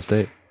lost to Ohio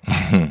State.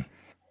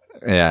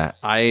 Yeah,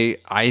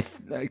 I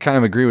kind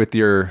of agree with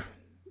your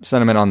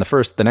sentiment on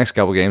the next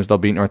couple games. They'll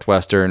beat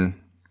Northwestern.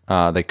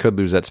 They could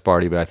lose at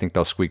Sparty, but I think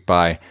they'll squeak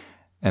by.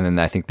 And then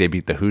I think they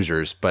beat the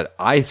Hoosiers. But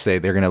I say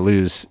they're going to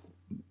lose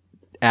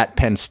at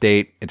Penn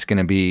State. It's going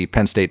to be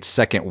Penn State's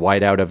second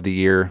whiteout of the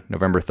year,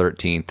 November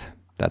 13th.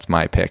 That's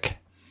my pick.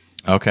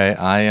 Okay,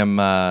 I am.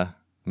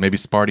 Maybe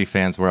Sparty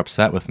fans were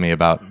upset with me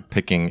about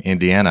picking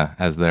Indiana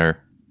as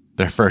their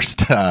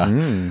first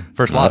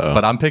loss,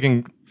 but I'm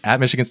picking at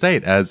Michigan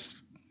State as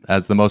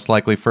the most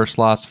likely first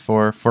loss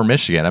for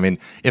Michigan. I mean,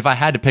 if I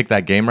had to pick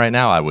that game right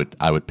now, I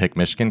would pick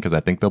Michigan because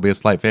I think they'll be a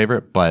slight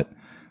favorite, but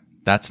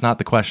that's not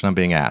the question I'm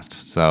being asked.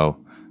 So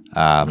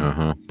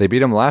they beat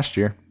them last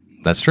year.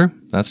 That's true.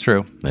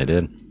 They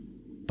did.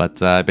 But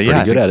yeah,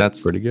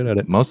 that's pretty good at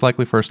it. Most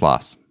likely first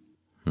loss.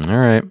 All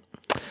right.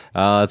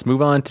 Let's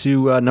move on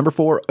to number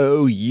 4,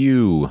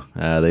 OU.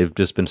 They've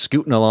just been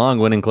scooting along,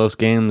 winning close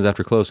games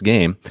after close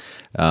game.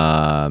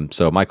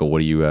 So, Michael, what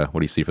do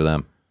you see for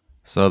them?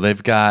 So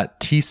they've got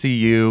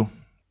TCU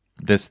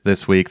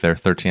this week. They're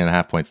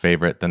 13.5-point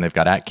favorite. Then they've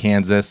got at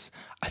Kansas.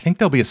 I think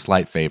they'll be a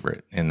slight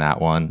favorite in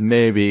that one.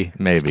 Maybe.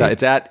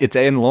 It's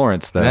in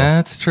Lawrence though.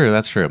 That's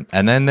true.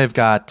 And then they've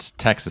got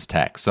Texas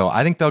Tech. So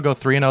I think they'll go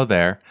 3-0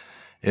 there.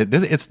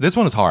 This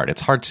one is hard.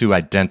 It's hard to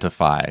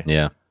identify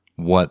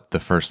what the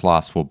first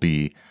loss will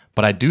be.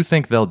 But I do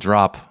think they'll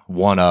drop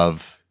one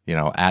of,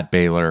 at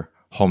Baylor,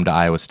 home to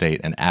Iowa State,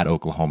 and at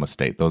Oklahoma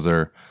State. Those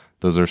are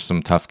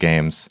some tough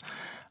games.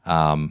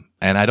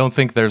 And I don't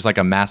think there's like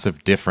a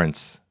massive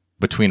difference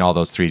between all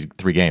those three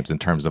games in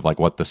terms of like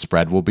what the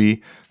spread will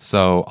be.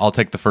 So I'll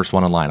take the first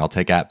one in line. I'll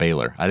take at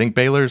Baylor. I think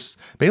Baylor's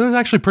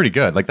actually pretty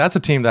good. Like that's a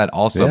team that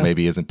also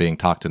maybe isn't being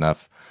talked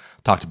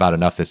about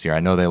enough this year.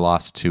 I know they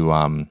lost to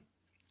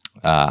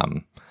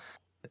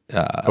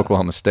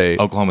Oklahoma State.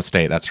 Oklahoma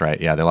State, that's right.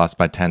 Yeah, they lost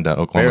by 10 to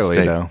Oklahoma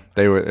State. Though.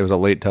 It was a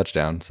late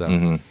touchdown.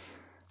 So,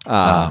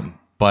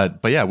 but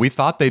yeah, we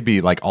thought they'd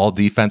be like all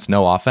defense,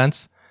 no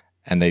offense,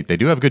 and they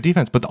do have good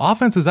defense. But the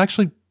offense has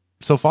actually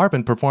so far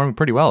been performing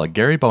pretty well. Like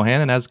Gary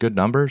Bohannon has good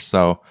numbers,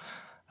 so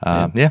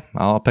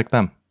I'll pick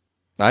them.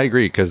 I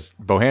agree because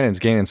Bohannon's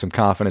gaining some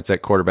confidence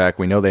at quarterback.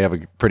 We know they have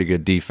a pretty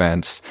good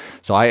defense,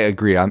 so I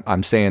agree.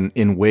 I'm saying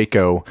in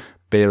Waco,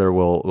 Baylor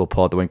will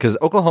pull out the win because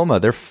Oklahoma,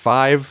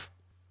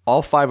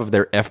 all 5 of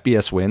their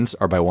FBS wins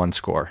are by 1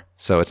 score.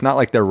 So it's not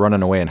like they're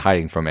running away and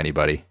hiding from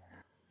anybody.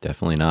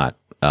 Definitely not.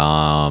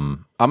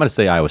 I'm going to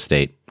say Iowa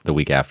State the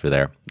week after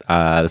there.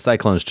 The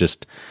Cyclones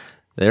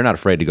they're not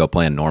afraid to go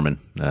play in Norman.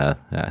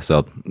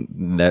 So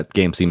that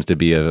game seems to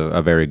be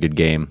a very good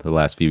game the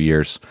last few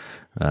years.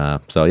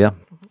 So yeah,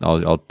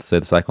 I'll say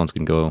the Cyclones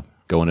can go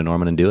into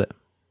Norman and do it.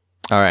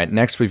 All right.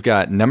 Next we've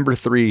got number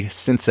 3,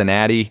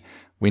 Cincinnati.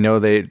 We know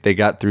they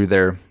got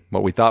through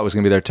what we thought was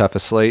going to be their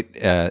toughest slate,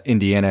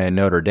 Indiana and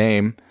Notre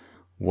Dame.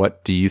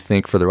 What do you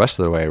think for the rest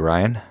of the way,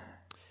 Ryan?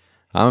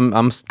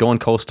 I'm going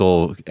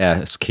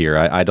Coastal-esque here.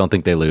 I don't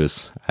think they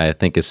lose. I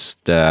think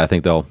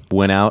they'll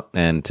win out,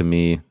 and to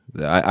me,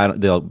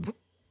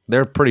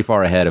 they're pretty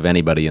far ahead of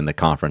anybody in the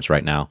conference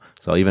right now.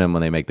 So even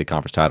when they make the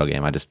conference title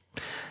game, I just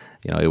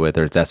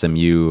whether it's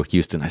SMU,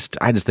 Houston,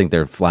 I just think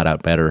they're flat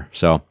out better.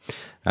 So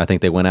I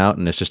think they win out,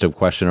 and it's just a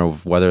question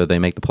of whether they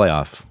make the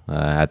playoff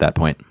at that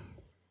point.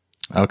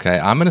 Okay,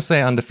 I'm going to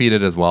say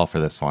undefeated as well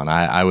for this one.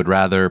 I would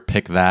rather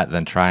pick that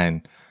than try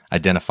and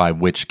identify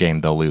which game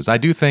they'll lose. I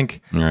do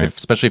think,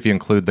 especially if you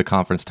include the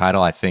conference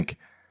title, I think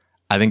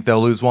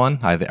they'll lose one.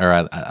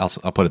 I'll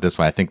put it this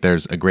way: I think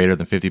there's a greater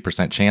than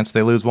 50% chance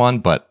they lose one,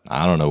 but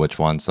I don't know which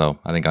one. So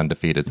I think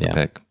undefeated is the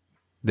pick.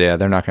 Yeah,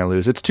 they're not going to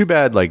lose. It's too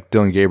bad. Like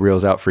Dylan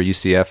Gabriel's out for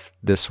UCF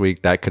this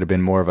week. That could have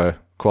been more of a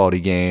quality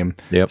game.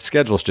 Yep.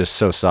 Schedule's just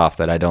so soft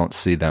that I don't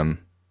see them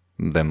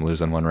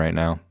losing one right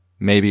now.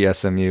 Maybe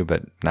SMU,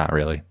 but not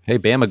really. Hey,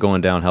 Bama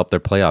going down helped their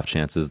playoff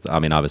chances. I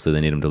mean, obviously they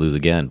need them to lose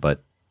again,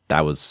 but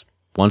that was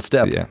one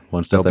step. Yeah,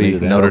 one step.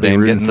 Notre Dame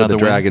getting for another the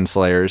Dragon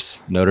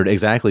Slayers. Notre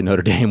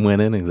Dame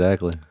winning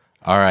exactly.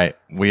 All right,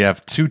 we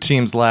have 2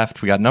 teams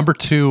left. We got number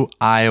 2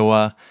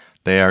 Iowa.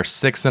 They are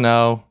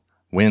 6-0.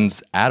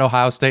 Wins at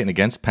Ohio State and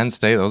against Penn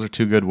State. Those are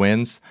 2 good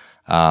wins.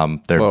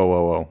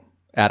 Whoa!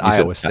 At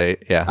Iowa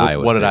State, yeah.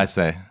 What did I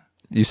say?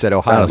 You said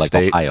Ohio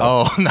State. Ohio.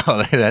 Oh no,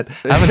 I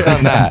haven't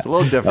done that. It's a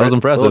little different. That was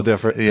impressive. A little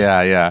different.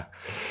 Yeah.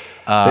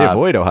 They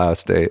avoid Ohio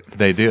State.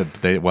 They do.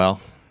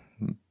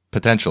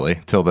 Potentially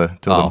till the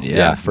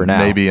yeah, for now,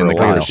 maybe in for the a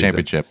while. conference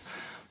championship.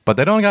 But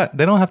they don't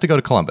have to go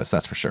to Columbus,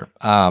 that's for sure.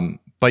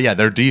 But yeah,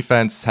 their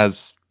defense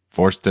has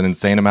forced an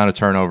insane amount of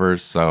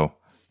turnovers. So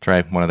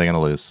Trey, when are they going to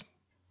lose?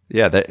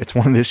 Yeah, it's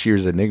one of this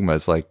year's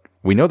enigmas. Like,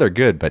 we know they're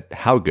good, but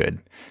how good?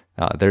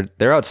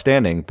 They're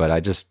outstanding,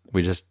 but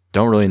we just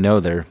don't really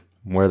know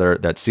where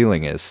that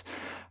ceiling is.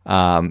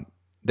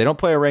 They don't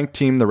play a ranked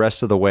team the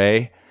rest of the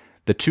way.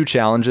 The two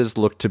challenges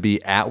look to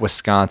be at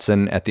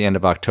Wisconsin at the end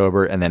of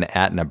October and then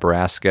at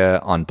Nebraska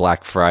on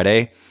Black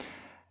Friday.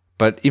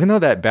 But even though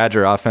that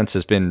Badger offense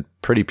has been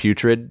pretty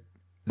putrid,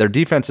 their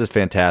defense is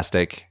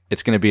fantastic.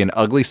 It's going to be an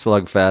ugly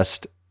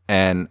slugfest,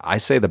 and I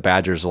say the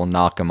Badgers will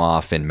knock them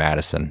off in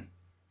Madison.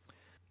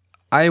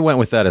 I went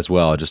with that as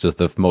well, just as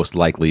the most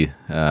likely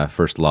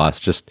first loss.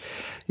 Just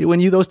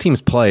when those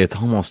teams play, it's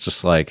almost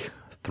just like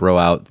throw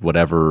out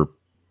whatever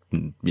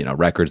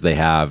records they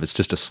have. It's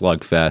just a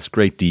slugfest.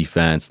 Great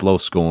defense, low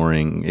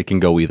scoring. It can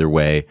go either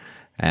way.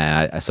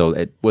 And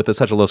with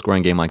such a low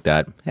scoring game like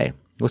that, hey,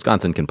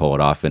 Wisconsin can pull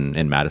it off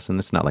in Madison.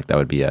 It's not like that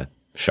would be a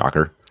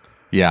shocker.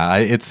 Yeah,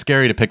 it's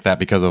scary to pick that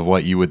because of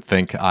what you would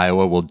think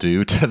Iowa will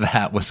do to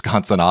that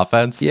Wisconsin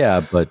offense.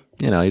 Yeah, but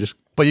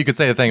But you could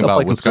say the thing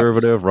about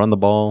conservative, run the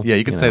ball. Yeah,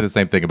 you could say the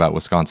same thing about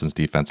Wisconsin's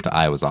defense to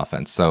Iowa's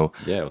offense. So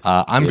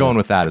I'm going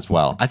with that as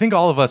well. I think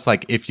all of us,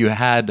 like, if you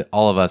had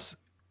all of us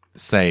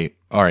say,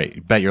 all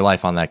right, bet your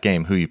life on that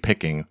game, who are you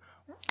picking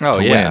to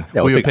win?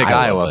 We would pick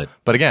Iowa.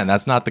 But again,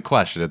 that's not the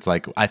question. It's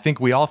like, I think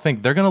we all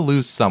think they're going to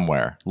lose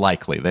somewhere,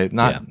 likely.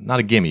 Not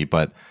a gimme,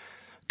 but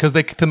because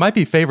they might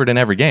be favored in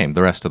every game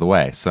the rest of the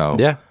way. So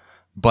yeah,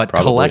 but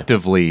probably.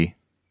 Collectively,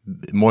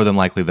 more than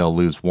likely they'll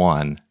lose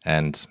one,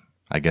 and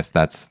I guess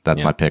that's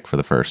my pick for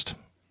the first.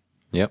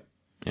 Yep.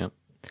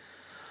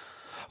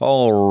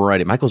 All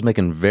righty. Michael's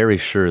making very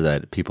sure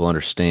that people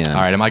understand.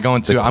 All right. I'm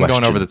going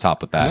over the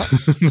top with that.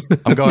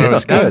 I'm going over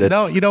that.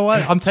 No, you know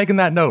what? I'm taking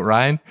that note,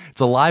 Ryan.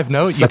 It's a live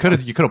note. You could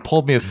have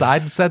pulled me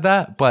aside and said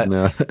that, but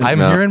I'm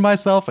hearing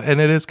myself,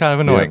 and it is kind of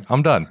annoying. Yeah.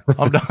 I'm done.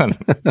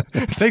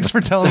 Thanks for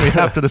telling me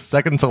after the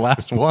second to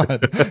last one.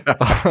 The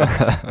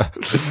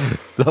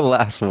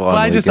last one.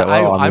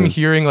 Well, I'm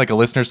hearing like a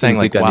listener saying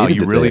like, wow,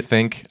 you really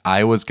think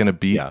Iowa's going to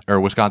beat or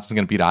Wisconsin's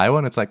going to beat Iowa?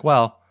 And it's like,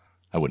 well,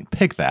 I wouldn't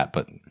pick that,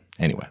 but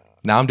anyway.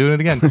 Now I'm doing it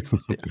again.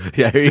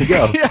 Yeah, here you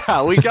go.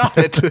 Yeah, we got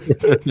it.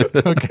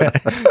 Okay.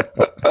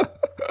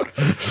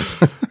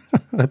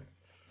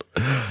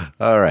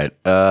 All right.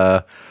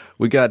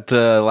 We got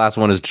last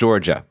one is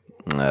Georgia.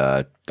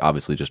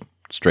 Obviously, just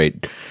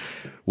straight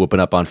whooping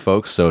up on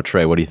folks. So,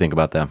 Trey, what do you think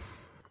about them?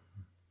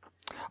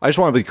 I just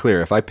want to be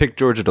clear. If I pick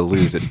Georgia to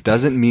lose, it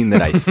doesn't mean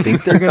that I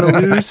think they're going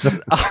to lose.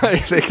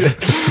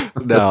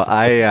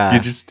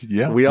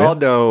 We all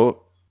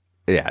know.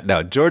 Yeah,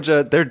 no,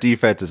 Georgia, their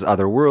defense is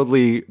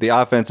otherworldly. The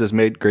offense has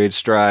made great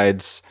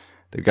strides.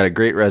 They've got a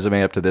great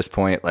resume up to this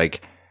point.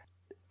 Like,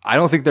 I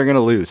don't think they're going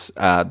to lose.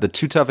 The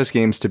two toughest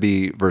games to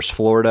be versus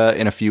Florida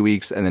in a few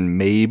weeks, and then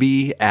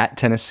maybe at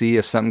Tennessee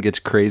if something gets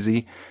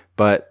crazy,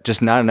 but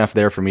just not enough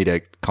there for me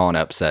to call an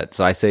upset.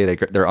 So I say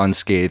they're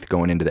unscathed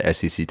going into the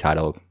SEC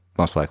title,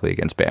 most likely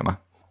against Bama.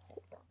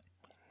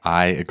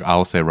 I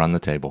will say run the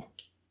table.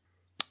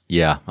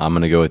 Yeah, I'm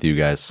going to go with you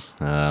guys.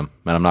 And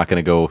I'm not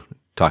going to go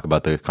talk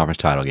about the conference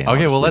title game.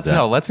 Okay, well, let's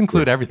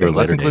include everything.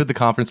 Let's include the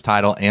conference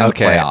title and the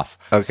playoff.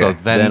 Okay. So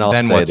then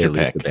what's your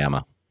pick? Lose to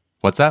Bama.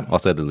 What's that? I'll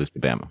say they lose to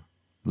Bama.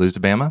 Lose to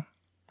Bama?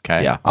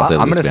 Okay. Yeah,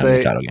 I'm going to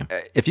say, title game.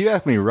 If you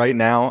ask me right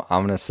now,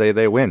 I'm going to say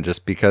they win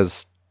just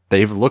because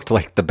they've looked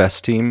like the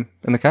best team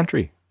in the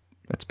country.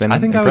 It's been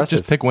impressive. I would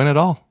just pick win it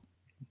all.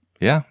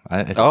 Yeah. Yeah.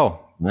 I think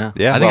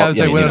I would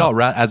say win it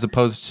all as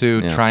opposed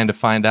to trying to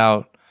find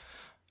out.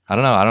 I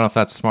don't know if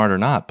that's smart or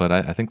not, but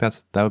I think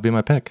that would be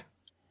my pick.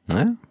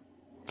 Yeah.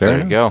 There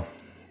you go.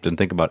 Didn't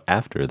think about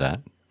after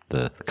that,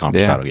 the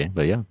conference title game,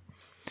 but yeah.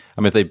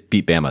 I mean, if they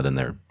beat Bama, then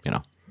they're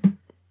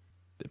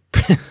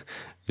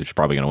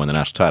probably going to win the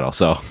national title.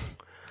 So,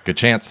 good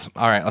chance.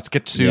 All right, let's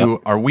get to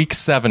our Week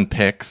 7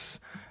 picks.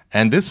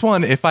 And this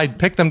one, if I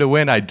pick them to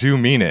win, I do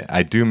mean it.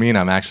 I do mean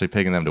I'm actually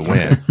picking them to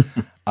win.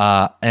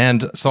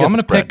 And so I'm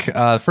going to pick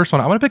first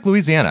one. I'm going to pick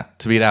Louisiana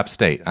to beat App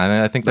State.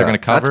 And I think they're going to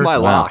cover. That's my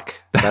lock.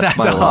 That's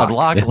my lock.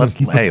 Let's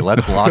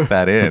lock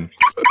that in.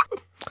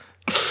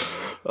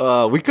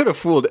 We could have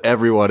fooled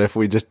everyone if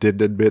we just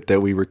didn't admit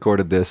that we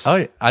recorded this.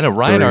 Oh, I know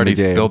Ryan already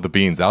spilled the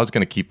beans. I was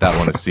going to keep that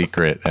one a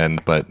secret,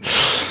 but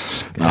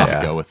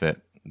I'll go with it.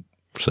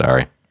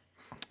 Sorry.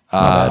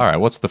 All right,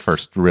 what's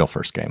the real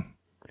first game?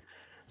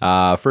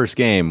 First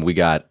game, we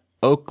got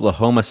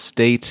Oklahoma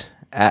State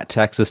at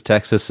Texas.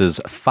 Texas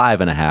is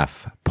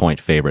 5.5 point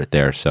favorite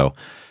there. So,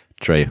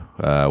 Trey,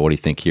 what do you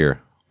think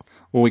here?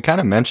 Well, we kind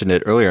of mentioned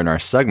it earlier in our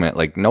segment.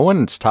 Like, no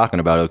one's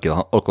talking about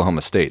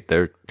Oklahoma State.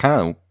 They're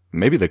kind of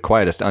maybe the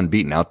quietest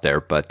unbeaten out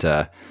there. But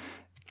to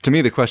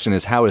me, the question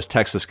is, how is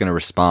Texas going to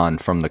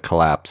respond from the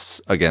collapse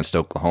against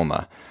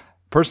Oklahoma?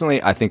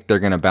 Personally, I think they're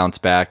going to bounce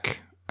back.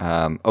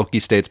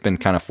 Okie State's been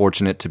kind of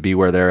fortunate to be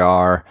where they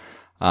are.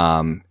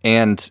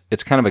 And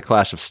it's kind of a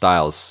clash of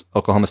styles.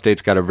 Oklahoma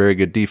State's got a very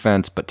good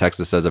defense, but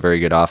Texas has a very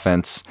good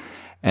offense.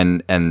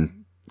 And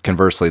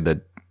conversely,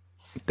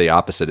 the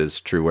opposite is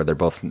true, where they're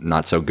both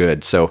not so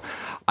good. So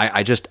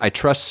I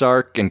trust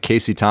Sark and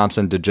Casey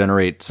Thompson to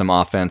generate some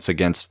offense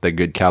against the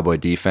good Cowboy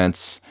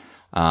defense.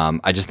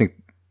 I just think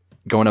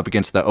going up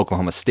against the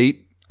Oklahoma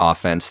State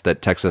offense,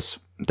 that Texas,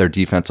 their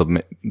defense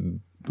will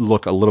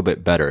look a little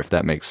bit better, if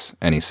that makes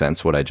any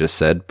sense, what I just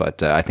said.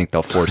 But I think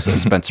they'll force a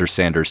Spencer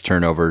Sanders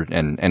turnover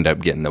and end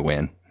up getting the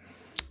win.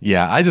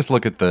 Yeah, I just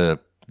look at the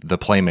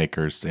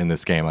playmakers in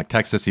this game. Like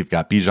Texas, you've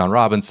got Bijan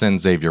Robinson,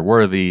 Xavier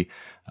Worthy.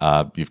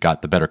 You've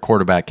got the better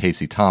quarterback,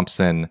 Casey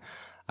Thompson.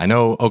 I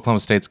know Oklahoma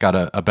State's got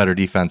a better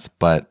defense,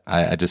 but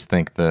I just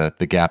think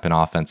the gap in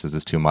offenses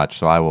is too much.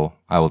 So I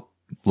will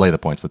lay the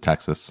points with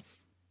Texas.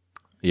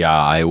 Yeah,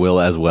 I will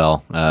as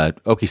well.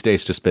 Okie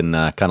State's just been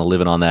kind of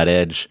living on that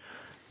edge,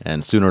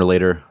 and sooner or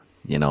later,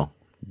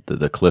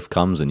 the cliff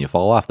comes and you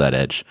fall off that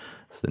edge,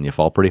 and you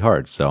fall pretty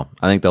hard. So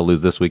I think they'll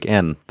lose this week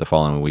and the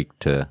following week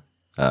to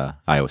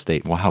Iowa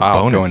State. Wow,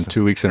 bonus. Going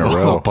 2 weeks in a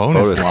row.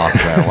 Bonus loss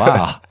there.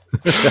 Wow.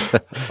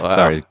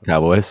 Sorry,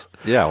 Cowboys.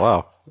 Yeah,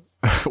 wow.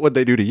 What'd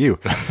they do to you?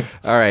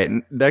 All right,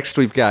 next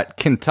we've got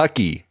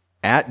Kentucky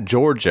at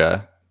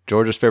Georgia.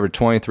 Georgia's favored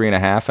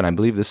 23.5, and I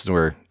believe this is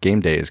where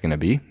game day is going to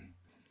be.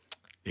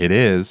 It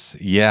is,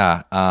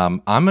 yeah.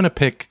 I'm going to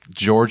pick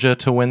Georgia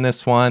to win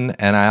this one,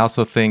 and I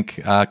also think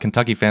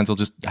Kentucky fans will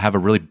just have a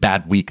really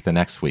bad week the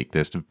next week.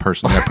 There's their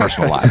personal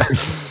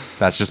lives.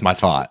 That's just my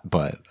thought,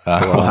 but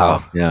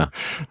wow, yeah.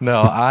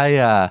 No,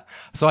 I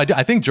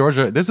think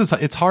Georgia.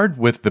 It's hard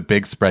with the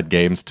big spread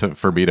games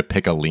for me to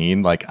pick a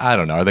lean. Like, I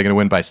don't know, are they going to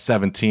win by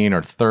 17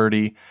 or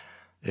 30?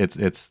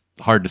 It's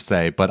hard to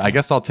say, but I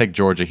guess I'll take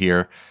Georgia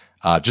here,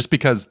 just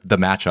because the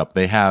matchup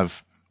they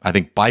have. I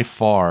think by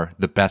far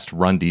the best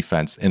run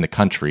defense in the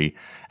country,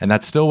 and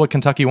that's still what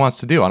Kentucky wants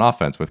to do on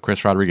offense with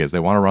Chris Rodriguez. They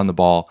want to run the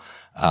ball.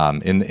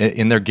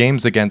 In their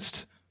games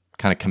against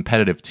kind of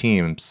competitive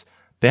teams,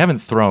 they haven't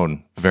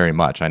thrown very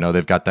much. I know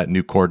they've got that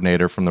new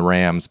coordinator from the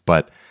Rams,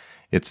 but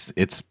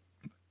they've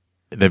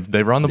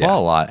run the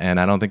ball a lot,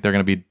 and I don't think they're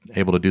going to be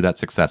able to do that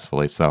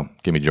successfully. So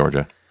give me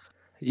Georgia.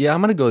 Yeah,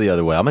 I'm going to go the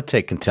other way. I'm going to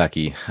take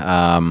Kentucky.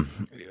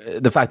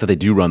 The fact that they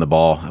do run the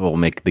ball will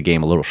make the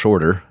game a little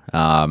shorter.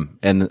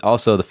 And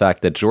also the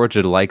fact that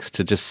Georgia likes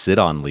to just sit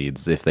on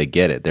leads if they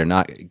get it. They're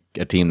not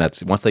a team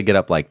that's, once they get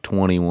up like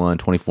 21,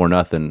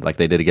 24-0, like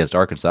they did against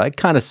Arkansas, it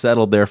kind of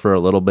settled there for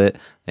a little bit.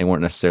 They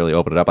weren't necessarily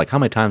opening it up. Like, how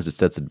many times did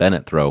Stetson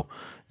Bennett throw,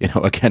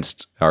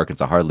 against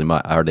Arkansas?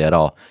 Hardly at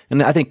all.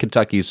 And I think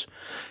Kentucky's,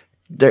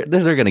 they're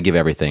going to give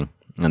everything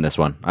in this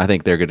one. I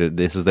think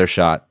this is their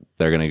shot.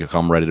 They're going to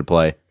come ready to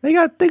play. They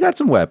got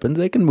some weapons.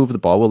 They can move the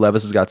ball. Will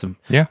Levis has got a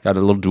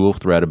little dual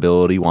threat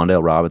ability.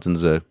 Wan'Dale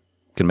Robinson's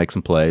can make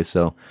some plays.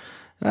 So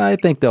I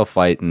think they'll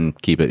fight and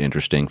keep it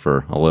interesting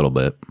for a little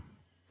bit.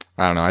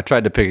 I don't know. I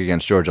tried to pick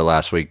against Georgia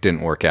last week.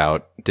 Didn't work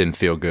out. Didn't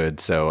feel good.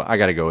 So I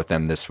got to go with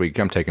them this week.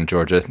 I'm taking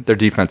Georgia. Their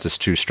defense is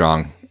too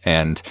strong.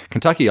 And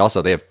Kentucky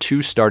also, they have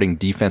 2 starting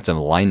defensive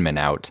linemen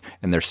out,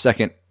 and their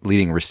second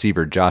leading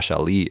receiver, Josh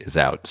Ali, is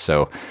out.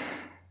 So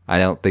I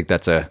don't think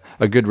that's a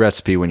good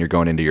recipe when you're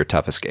going into your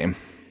toughest game.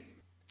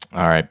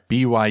 All right,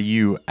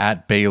 BYU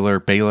at Baylor.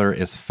 Baylor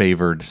is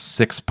favored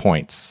 6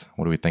 points.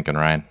 What are we thinking,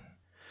 Ryan?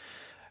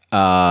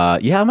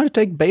 Yeah, I'm going to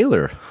take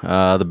Baylor.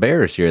 The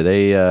Bears here,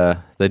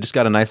 they just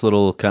got a nice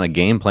little kind of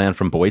game plan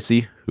from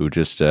Boise, who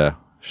just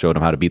showed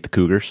them how to beat the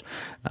Cougars.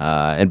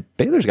 And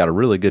Baylor's got a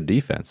really good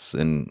defense.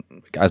 And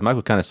as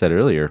Michael kind of said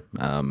earlier,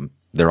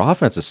 their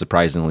offense is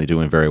surprisingly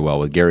doing very well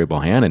with Gary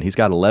Bohannon. He's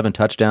got 11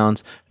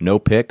 touchdowns, no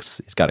picks.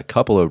 He's got a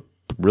couple of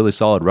really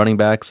solid running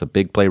backs, a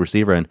big play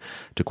receiver, and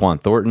Taquan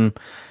Thornton.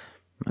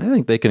 I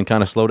think they can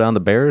kind of slow down the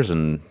Bears,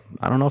 and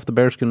I don't know if the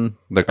Bears can...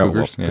 The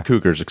Cougars. The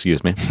Cougars,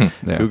 excuse me.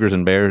 Yeah. Cougars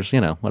and Bears,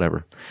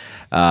 whatever.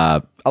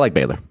 I like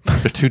Baylor.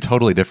 They're 2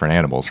 totally different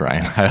animals,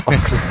 Ryan.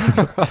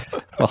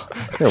 Well,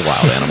 they're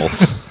wild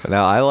animals.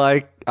 Now, I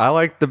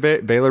like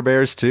the Baylor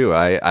Bears, too.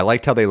 I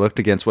liked how they looked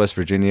against West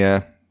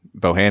Virginia.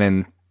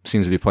 Bohannon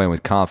seems to be playing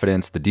with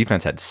confidence. The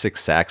defense had 6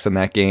 sacks in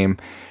that game.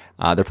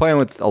 They're playing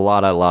with a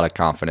lot of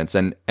confidence.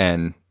 And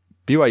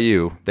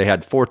BYU, they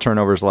had 4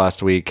 turnovers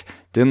last week.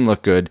 Didn't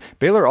look good.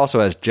 Baylor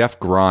also has Jeff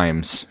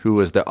Grimes, who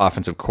was the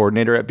offensive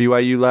coordinator at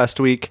BYU last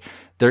week.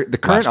 The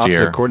current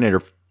offensive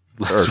coordinator...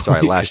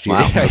 last year.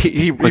 Wow.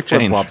 He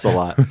flip-flops a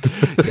lot.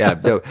 Yeah,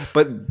 no,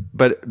 but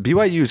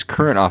BYU's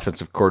current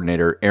offensive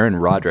coordinator, Aaron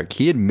Roderick,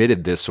 he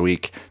admitted this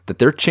week that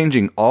they're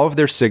changing all of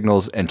their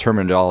signals and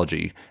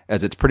terminology,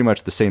 as it's pretty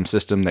much the same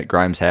system that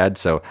Grimes had.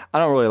 So I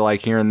don't really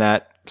like hearing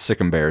that. Sick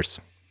 'em Bears.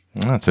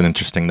 That's an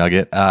interesting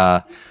nugget.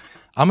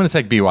 I'm going to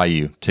take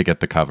BYU to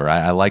get the cover.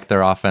 I like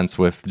their offense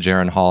with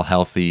Jaron Hall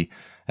healthy.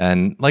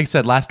 And like I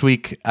said, last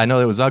week, I know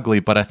it was ugly,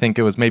 but I think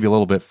it was maybe a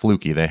little bit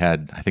fluky. I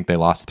think they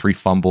lost 3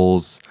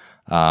 fumbles.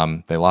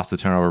 They lost the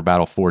turnover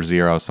battle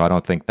 4-0, so I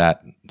don't think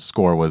that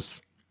score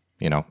was,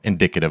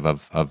 indicative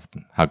of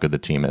how good the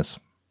team is.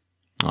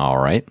 All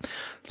right.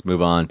 Let's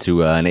move on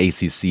to an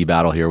ACC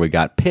battle here. We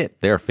got Pitt.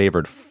 They're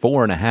favored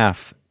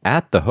 4.5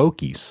 at the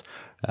Hokies.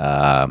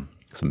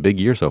 Some big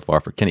year so far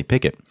for Kenny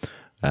Pickett.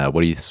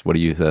 What do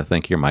you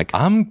think here, Mike?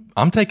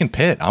 I'm taking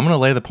Pitt. I'm going to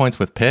lay the points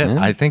with Pitt.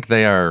 Yeah. I think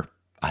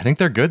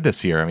they're good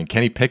this year. I mean,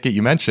 Kenny Pickett,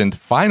 you mentioned,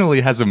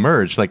 finally has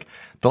emerged. Like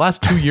the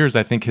last 2 years,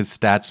 I think his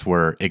stats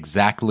were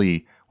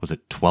exactly, was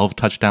it 12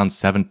 touchdowns,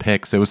 7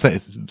 picks? It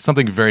was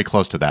something very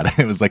close to that.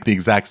 It was like the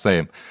exact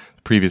same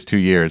the previous 2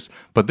 years.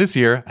 But this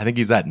year, I think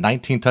he's at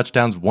 19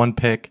 touchdowns, 1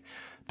 pick.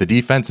 The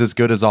defense is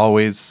good as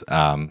always.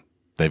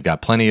 They've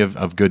got plenty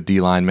of good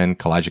D linemen.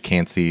 Kalijah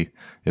Cansey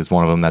is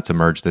one of them that's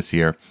emerged this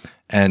year.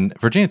 And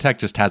Virginia Tech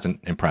just hasn't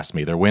impressed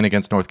me. Their win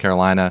against North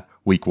Carolina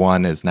week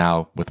 1 is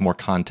now, with more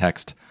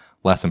context,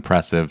 less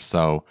impressive.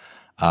 So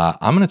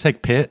I'm going to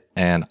take Pitt,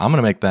 and I'm going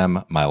to make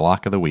them my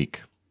lock of the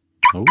week.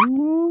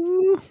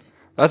 Ooh.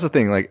 That's the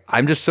thing. Like,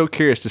 I'm just so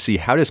curious to see,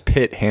 how does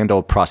Pitt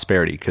handle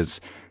prosperity? Because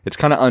it's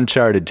kind of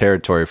uncharted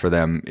territory for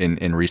them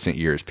in recent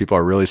years. People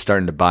are really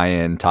starting to buy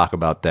in, talk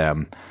about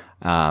them.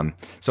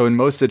 So in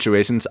most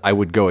situations, I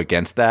would go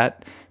against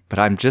that. But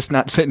I'm just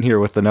not sitting here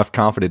with enough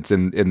confidence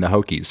in the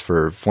Hokies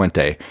for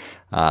Fuente.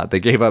 They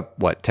gave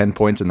up, 10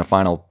 points in the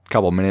final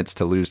couple minutes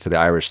to lose to the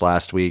Irish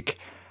last week.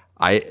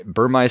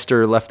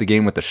 Burmeister left the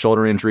game with a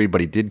shoulder injury,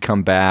 but he did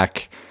come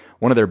back.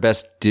 One of their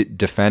best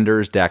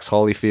defenders, Dax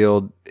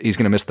Holyfield, he's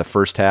going to miss the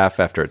first half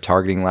after a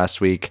targeting last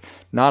week.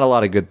 Not a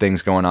lot of good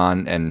things going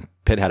on, and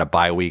Pitt had a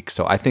bye week.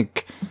 So I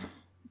think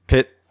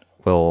Pitt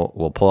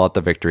will pull out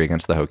the victory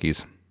against the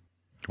Hokies.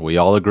 We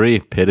all agree.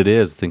 Pitt it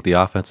is. I think the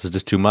offense is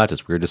just too much.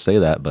 It's weird to say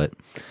that, but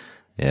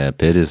yeah,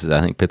 I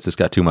think Pitt's just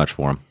got too much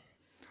for him.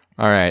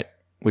 All right.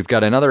 We've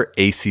got another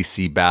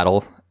ACC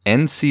battle.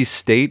 NC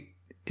State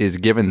is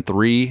given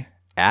 3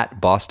 at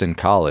Boston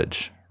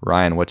College.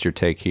 Ryan, what's your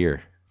take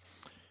here?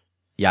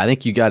 Yeah, I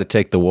think you got to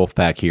take the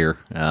Wolfpack here.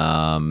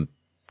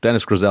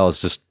 Dennis Grizzell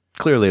is just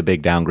clearly a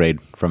big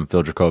downgrade from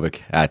Phil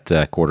Dracovic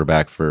at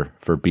quarterback for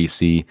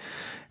BC.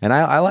 And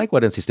I like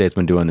what NC State's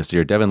been doing this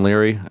year. Devin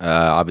Leary,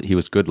 he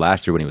was good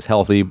last year when he was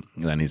healthy, and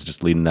then he's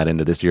just leading that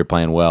into this year,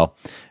 playing well.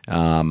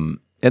 And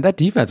that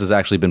defense has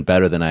actually been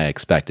better than I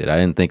expected. I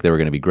didn't think they were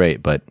going to be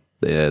great, but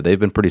they've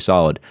been pretty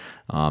solid.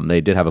 They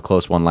did have a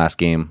close one last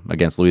game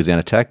against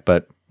Louisiana Tech,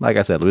 but like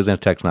I said, Louisiana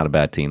Tech's not a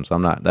bad team, so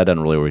that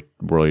doesn't really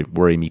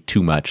worry me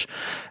too much.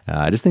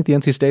 I just think the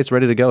NC State's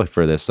ready to go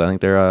for this. I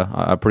think they're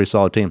a pretty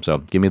solid team, so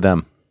give me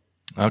them.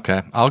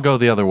 Okay, I'll go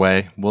the other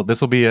way. Well, this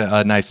will be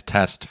a nice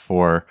test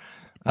for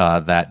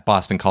that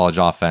Boston College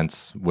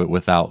offense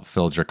without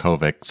Phil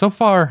Dracovic. So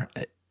far,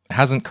 it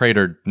hasn't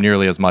cratered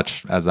nearly as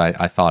much as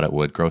I thought it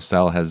would.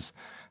 Grossell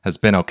has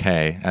been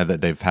okay.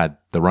 They've had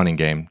the running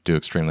game do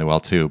extremely well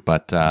too.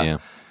 But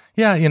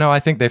yeah, I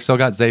think they've still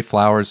got Zay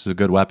Flowers, a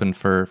good weapon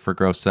for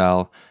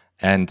Grossell.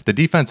 And the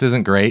defense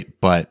isn't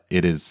great, but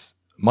it is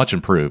much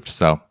improved.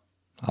 So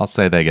I'll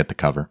say they get the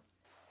cover.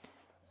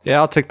 Yeah,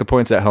 I'll take the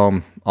points at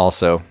home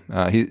also.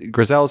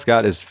 Grizzell's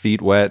got his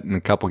feet wet in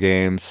a couple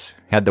games.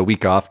 Had the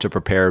week off to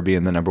prepare,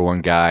 being the number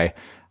 1 guy.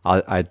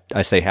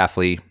 I say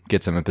Hafley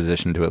gets him in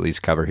position to at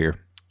least cover here.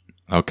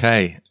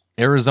 Okay.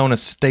 Arizona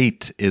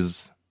State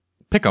is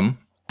pick'em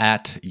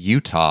at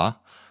Utah.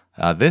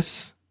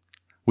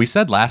 We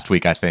said last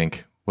week, I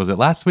think. Was it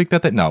last week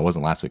no, it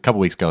wasn't last week. A couple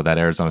weeks ago that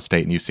Arizona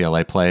State and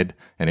UCLA played,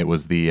 and it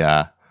was the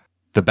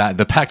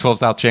Pac-12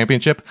 South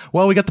Championship.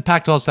 Well, we got the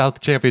Pac-12 South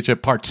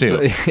Championship Part 2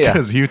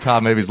 because Utah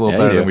maybe is a little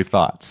better than we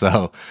thought.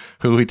 So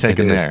who are we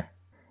taking there?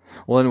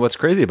 Well, and what's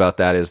crazy about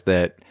that is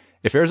that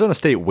if Arizona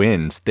State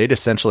wins, they'd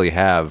essentially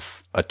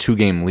have a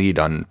 2-game lead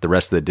on the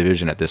rest of the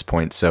division at this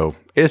point. So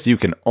ASU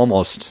can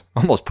almost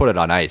put it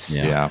on ice.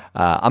 Yeah.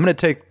 I'm going to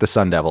take the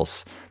Sun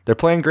Devils. They're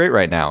playing great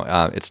right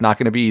now. It's not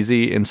going to be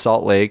easy in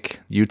Salt Lake.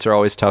 Utes are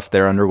always tough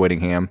there under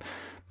Whittingham.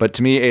 But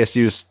to me,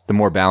 ASU's the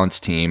more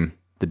balanced team.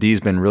 The D's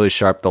been really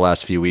sharp the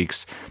last few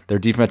weeks. Their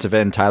defensive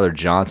end, Tyler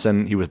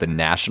Johnson, he was the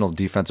National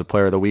Defensive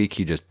Player of the Week.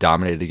 He just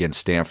dominated against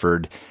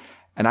Stanford.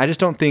 And I just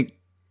don't think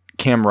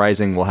Cam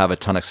Rising will have a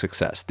ton of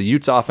success. The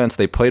Utes offense,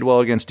 they played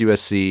well against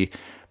USC,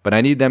 but I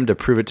need them to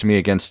prove it to me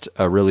against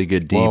a really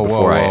good D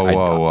before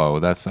Whoa.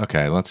 That's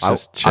okay. Let's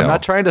just chill. I'm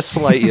not trying to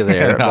slight you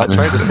there. I'm not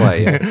trying to slight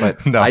you,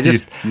 but no, I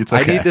just it's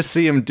okay. I need to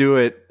see him do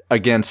it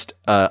against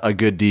a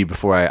good D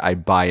before I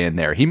buy in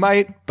there. He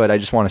might, but I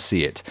just want to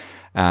see it.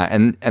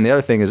 And the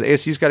other thing is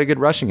ASU's got a good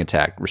rushing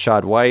attack.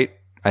 Rashad White,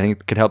 I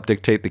think, could help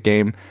dictate the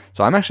game.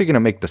 So I'm actually going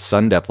to make the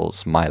Sun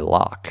Devils my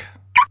lock.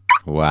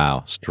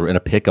 Wow. In a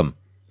pick'em.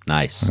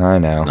 Nice. I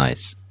know.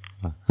 Nice.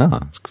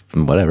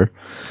 Whatever.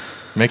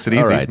 Makes it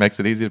easy. Right. Makes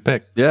it easy to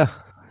pick. Yeah,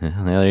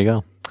 there you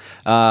go.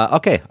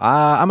 Okay,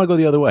 I'm going to go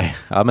the other way.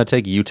 I'm going to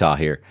take Utah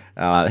here.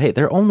 Hey,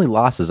 their only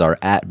losses are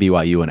at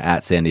BYU and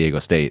at San Diego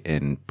State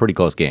in pretty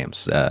close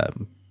games.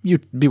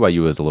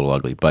 BYU is a little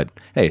ugly, but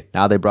hey,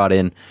 now they brought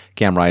in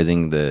Cam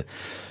Rising. The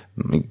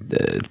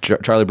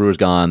Charlie Brewer's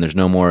gone. There's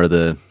no more of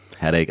the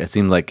headache. It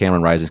seems like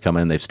Cameron Rising's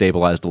coming in. They've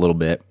stabilized a little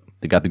bit.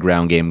 They got the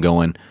ground game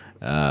going.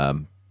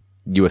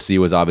 USC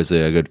was obviously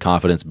a good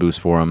confidence boost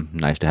for them.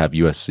 Nice to have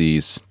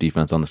USC's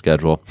defense on the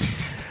schedule.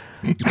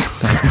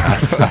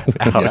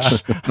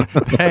 Ouch.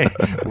 Hey,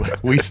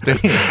 we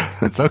stink.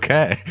 It's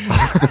okay.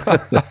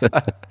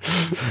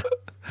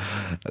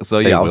 So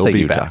yeah, I'll will take be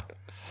Utah.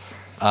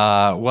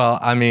 back. Well,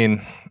 I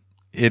mean,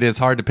 it is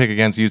hard to pick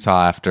against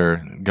Utah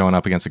after going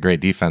up against a great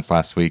defense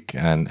last week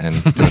and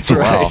doing so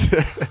well.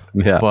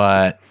 Yeah.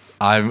 But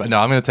I'm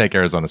going to take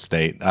Arizona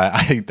State.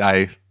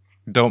 I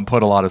don't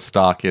put a lot of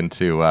stock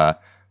into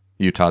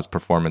Utah's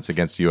performance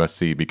against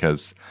USC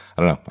because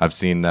I don't know. I've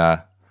seen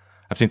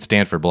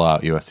Stanford blow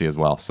out USC as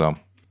well. So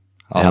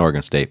And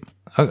Oregon State.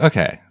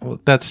 okay, well,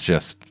 that's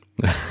just.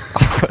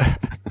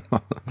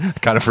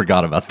 Kind of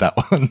forgot about that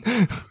one.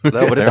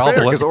 No, but it's They're all fair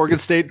because blend- Oregon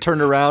State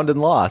turned around and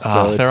lost.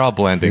 So they're all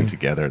blending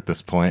together at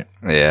this point.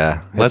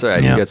 yeah. That's Let's- all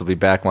right. Yeah. You guys will be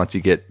back once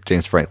you get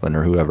James Franklin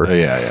or whoever.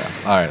 Yeah.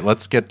 All right,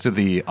 let's get to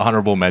the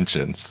honorable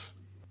mentions.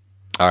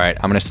 All right,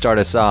 I'm going to start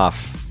us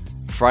off.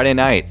 Friday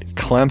night,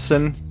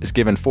 Clemson is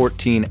given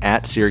 14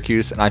 at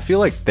Syracuse, and I feel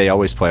like they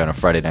always play on a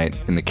Friday night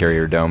in the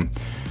Carrier Dome.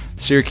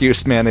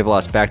 Syracuse, man, they've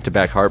lost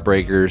back-to-back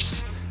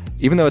heartbreakers.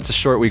 Even though it's a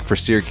short week for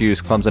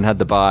Syracuse, Clemson had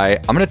the bye.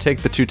 I'm going to take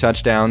the 2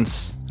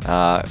 touchdowns.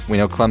 We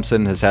know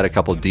Clemson has had a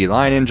couple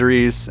D-line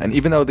injuries, and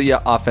even though the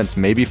offense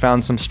maybe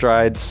found some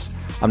strides,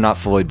 I'm not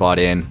fully bought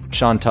in.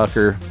 Sean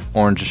Tucker,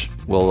 Orange,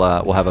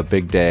 will have a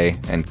big day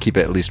and keep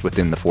it at least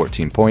within the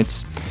 14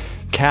 points.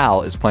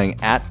 Cal is playing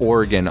at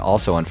Oregon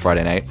also on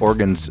Friday night.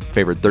 Oregon's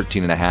favored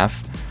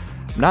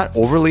 13.5. I'm not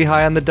overly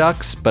high on the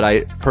Ducks, but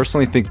I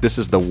personally think this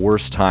is the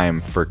worst time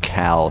for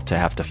Cal to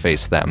have to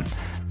face them.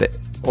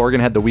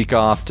 Oregon had the week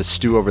off to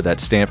stew over that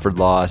Stanford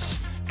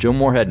loss. Joe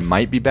Moorhead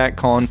might be back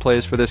calling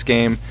plays for this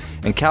game,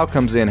 and Cal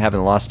comes in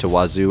having lost to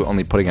Wazoo,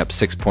 only putting up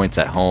 6 points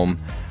at home.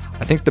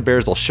 I think the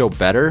Bears will show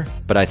better,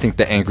 but I think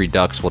the Angry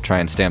Ducks will try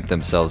and stamp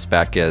themselves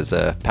back as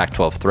a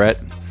Pac-12 threat.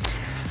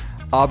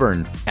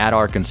 Auburn at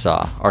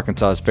Arkansas.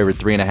 Arkansas is favored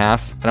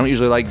 3.5. I don't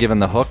usually like giving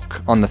the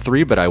hook on the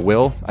 3, but I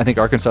will. I think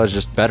Arkansas is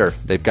just better.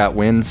 They've got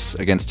wins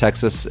against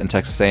Texas and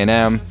Texas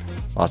A&M.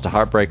 Lost a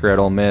heartbreaker at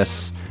Ole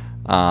Miss.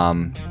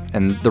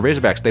 And the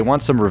Razorbacks, they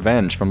want some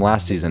revenge from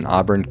last season.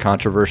 Auburn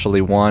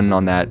controversially won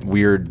on that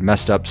weird,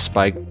 messed up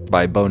spike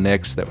by Bo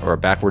Nix or a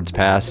backwards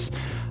pass.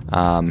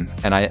 And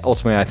I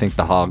think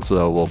the Hogs,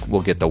 though,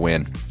 will get the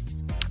win.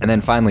 And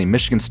then finally,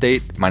 Michigan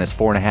State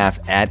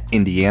 -4.5 at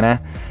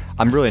Indiana.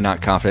 I'm really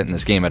not confident in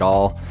this game at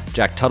all.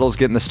 Jack Tuttle's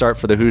getting the start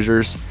for the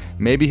Hoosiers.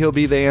 Maybe he'll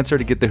be the answer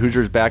to get the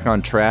Hoosiers back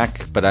on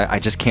track, but I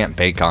just can't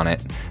bank on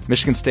it.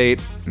 Michigan State,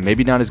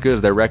 maybe not as good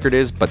as their record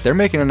is, but they're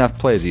making enough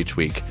plays each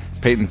week.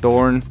 Peyton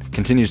Thorne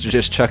continues to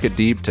just chuck it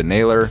deep to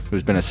Naylor,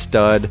 who's been a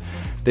stud.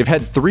 They've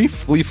had 3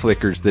 flea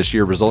flickers this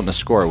year result in a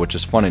score, which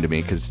is funny to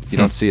me because you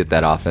don't see it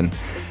that often.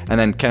 And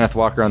then Kenneth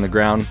Walker on the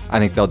ground. I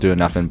think they'll do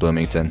enough in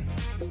Bloomington.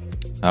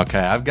 Okay,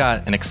 I've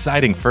got an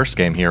exciting first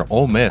game here.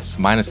 Ole Miss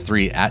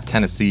 -3 at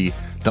Tennessee.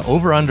 The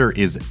over-under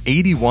is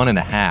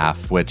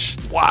 81.5, which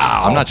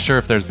I'm not sure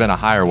if there's been a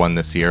higher one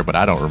this year, but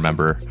I don't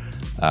remember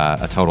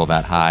a total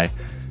that high.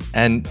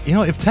 And,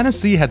 if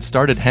Tennessee had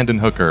started Hendon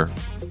Hooker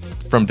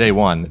from day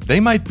one, they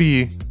might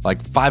be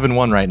like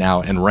 5-1 right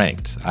now and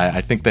ranked.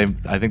 I think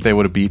they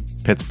would have beat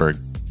Pittsburgh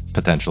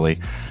potentially.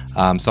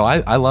 So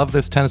I love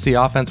this Tennessee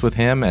offense with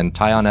him and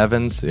Tyon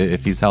Evans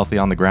if he's healthy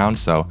on the ground.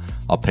 So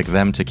I'll pick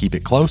them to keep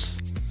it close.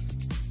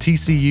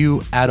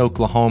 TCU at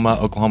Oklahoma.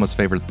 Oklahoma's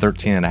favored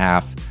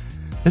 13.5.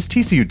 This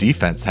TCU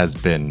defense has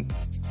been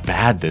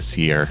bad this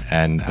year,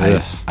 and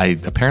I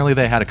apparently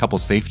they had a couple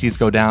safeties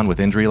go down with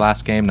injury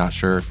last game. Not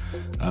sure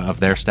of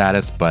their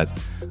status, but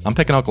I'm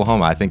picking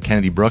Oklahoma. I think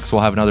Kennedy Brooks will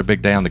have another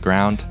big day on the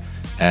ground.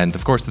 And,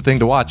 of course, the thing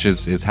to watch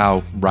is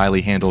how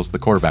Riley handles the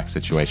quarterback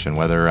situation.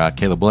 Whether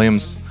Caleb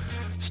Williams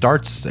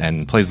starts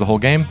and plays the whole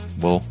game,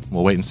 we'll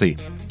wait and see.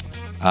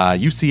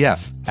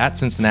 UCF at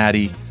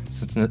Cincinnati.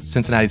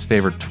 Cincinnati's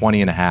favored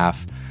 20.5.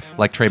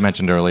 Like Trey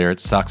mentioned earlier, it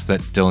sucks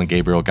that Dylan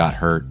Gabriel got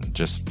hurt.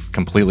 Just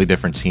completely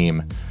different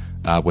team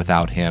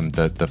without him.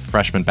 The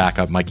freshman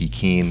backup, Mikey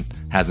Keene,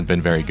 hasn't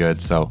been very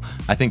good. So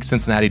I think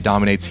Cincinnati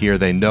dominates here.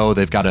 They know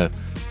they've got to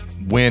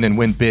win and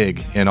win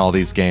big in all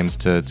these games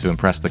to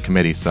impress the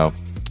committee. So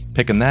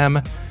picking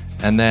them.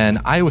 And then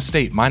Iowa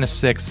State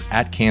 -6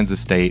 at Kansas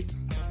State.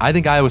 I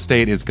think Iowa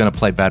State is going to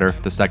play better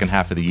the second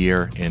half of the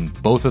year. In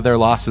both of their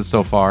losses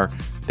so far,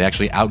 they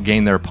actually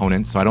outgained their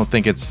opponents. So I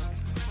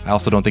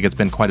also don't think it's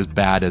been quite as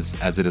bad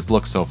as it has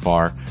looked so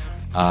far.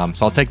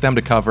 So I'll take them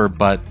to cover,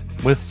 but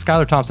with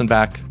Skylar Thompson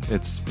back,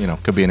 it's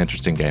could be an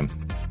interesting game.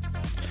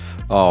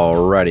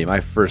 Alrighty, my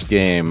first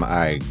game,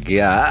 I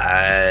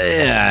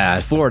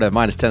got Florida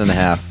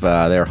 -10.5.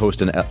 They're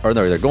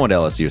they're going to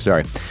LSU.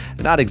 Sorry,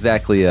 not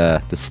exactly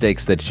the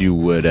stakes that you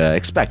would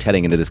expect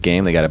heading into this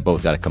game. They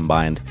both got a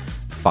combined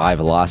 5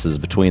 losses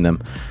between them.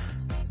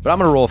 But I'm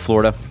going to roll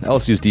Florida.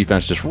 LSU's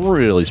defense just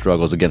really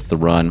struggles against the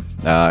run,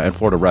 and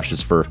Florida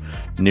rushes for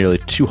nearly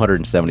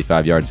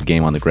 275 yards a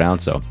game on the ground.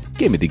 So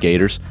give me the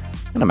Gators,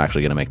 and I'm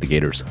actually going to make the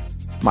Gators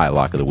my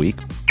lock of the week.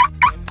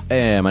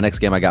 And my next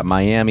game, I got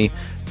Miami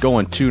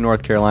going to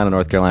North Carolina.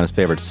 North Carolina's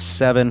favored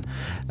 7.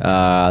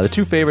 The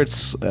 2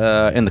 favorites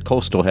in the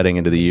Coastal heading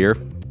into the year,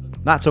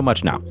 not so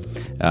much now.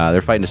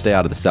 They're fighting to stay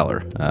out of the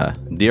cellar.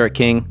 De'Aaron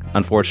King,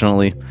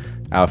 unfortunately,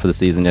 out for the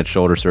season, had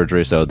shoulder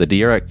surgery. So the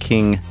De'Aaron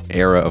King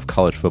era of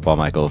college football,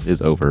 Michael,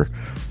 is over.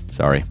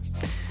 Sorry.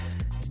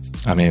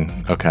 I mean,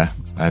 okay,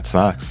 that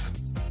sucks.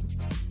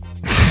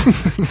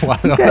 Why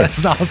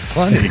that's not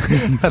funny.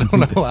 I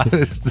don't know. I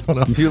just don't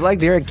know. You like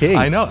Derek King?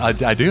 I know.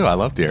 I do. I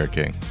love Derek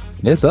King.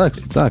 It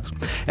sucks.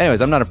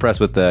 Anyways, I'm not impressed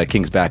with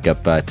King's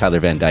backup, Tyler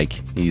Van Dyke.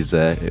 He's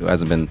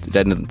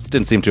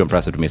didn't seem too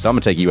impressive to me. So I'm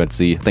gonna take UNC.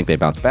 I think they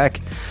bounce back.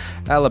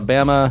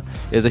 Alabama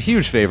is a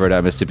huge favorite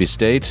at Mississippi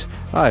State.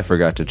 I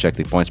forgot to check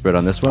the point spread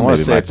on this one. I want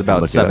to say Mike it's about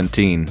can look it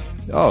 17.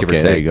 Oh, give okay,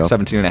 or there take. you go.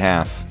 17 and a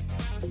half.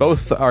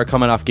 Both are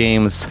coming off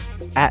games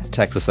at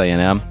Texas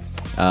A&M.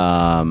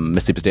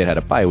 Mississippi State had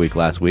a bye week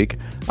last week.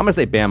 I'm going to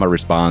say Bama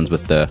responds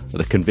with the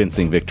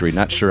convincing victory.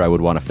 Not sure I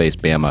would want to face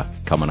Bama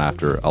coming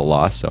after a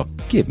loss, so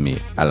give me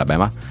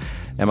Alabama.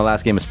 And my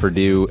last game is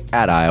Purdue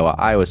at Iowa.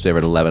 Iowa's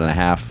favored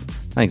 11.5.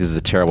 I think this is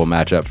a terrible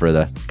matchup for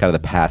the kind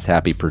of the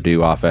pass-happy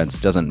Purdue offense.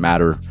 Doesn't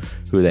matter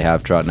who they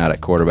have trotting out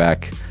at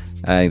quarterback.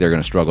 I think they're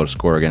going to struggle to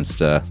score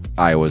against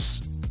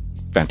Iowa's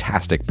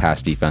fantastic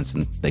pass defense,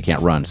 and they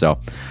can't run. So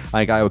I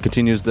think Iowa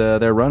continues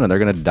their run, and they're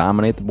going to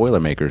dominate the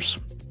Boilermakers.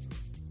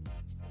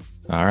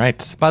 All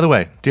right. By the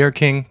way, Derek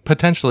King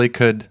potentially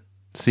could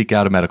seek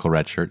out a medical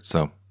red shirt,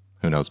 so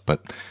who knows?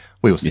 But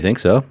we will see. You think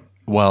so?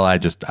 Well, I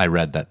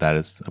read that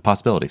is a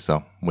possibility,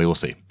 so we will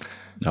see.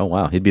 Oh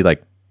wow, he'd be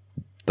like.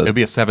 It'll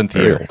be a seventh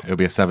year. It'll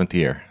be a seventh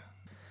year.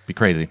 Be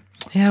crazy.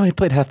 Yeah, we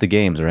played half the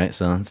games, right?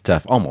 So it's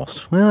tough.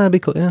 Almost. Well, that'd be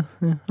cool. Yeah,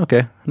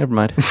 okay. Never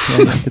mind. Yeah,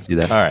 I can see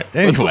that. All right.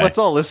 Anyway, Let's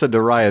all listen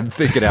to Ryan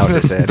think it out in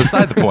his head.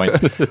 beside the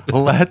point.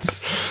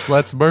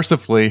 Let's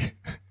mercifully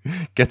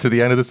get to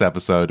the end of this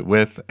episode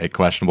with a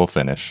questionable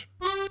finish.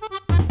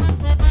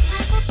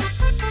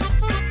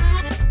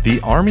 The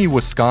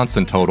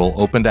Army-Wisconsin total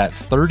opened at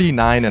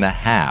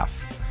 39.5.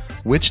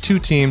 Which two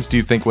teams do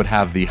you think would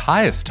have the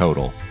highest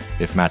total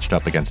if matched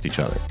up against each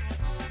other?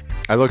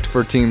 I looked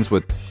for teams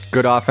with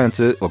good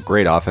offenses, well,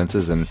 great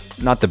offenses, and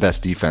not the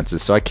best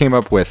defenses. So I came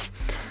up with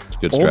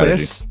Good Ole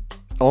strategy.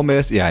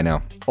 Miss, yeah, I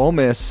know. Ole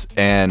Miss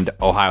and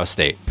Ohio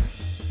State.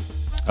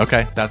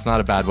 Okay, that's not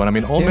a bad one. I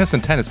mean, Ole Miss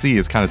and Tennessee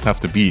is kind of tough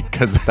to beat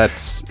because they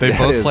that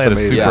both is play at a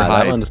amazing. super Yeah, that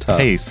high one's tough.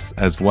 pace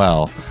as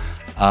well.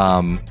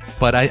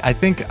 But I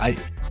think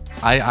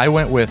I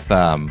went with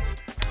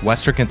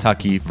Western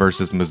Kentucky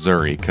versus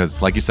Missouri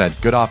because, like you said,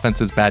 good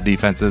offenses, bad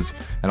defenses,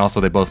 and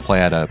also they both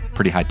play at a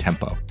pretty high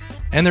tempo.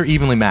 And they're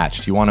evenly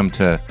matched. You want them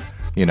to,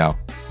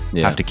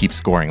 have to keep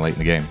scoring late in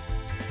the game.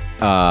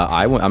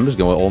 I'm just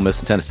going with Ole Miss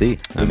and Tennessee.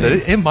 I mean,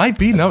 It might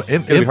be it'll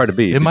be hard to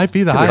beat. It might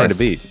be the It'll highest. hard to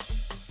beat.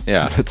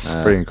 Yeah, That's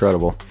pretty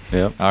incredible.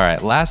 Yeah. All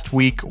right. Last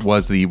week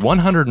was the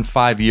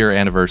 105-year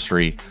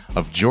anniversary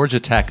of Georgia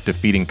Tech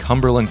defeating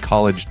Cumberland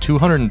College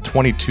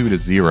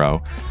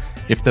 222-0.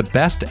 If the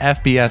best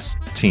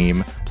FBS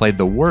team played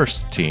the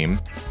worst team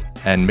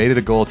and made it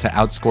a goal to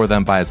outscore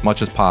them by as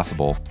much as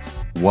possible,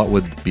 what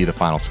would be the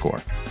final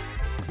score?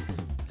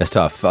 That's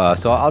tough.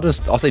 So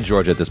I'll say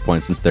Georgia at this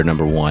point since they're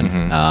number one,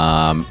 and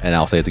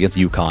I'll say it's against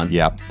UConn.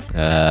 Yep.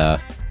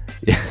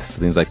 Yeah,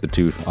 seems like the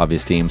two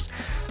obvious teams.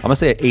 I'm gonna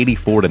say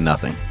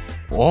 84-0.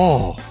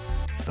 Oh,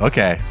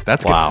 okay.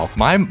 That's Wow.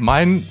 good.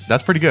 Mine.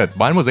 That's pretty good.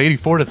 Mine was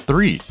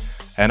 84-3,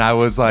 and I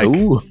was like,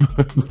 Ooh.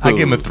 I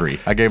gave him a 3.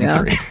 I gave him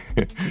Yeah.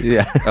 3.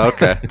 Yeah.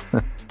 Okay.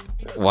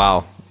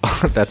 Wow.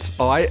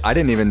 I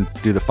didn't even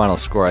do the final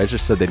score. I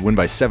just said they'd win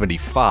by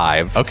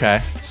 75.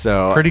 Okay.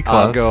 So Pretty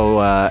close.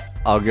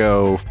 I'll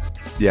go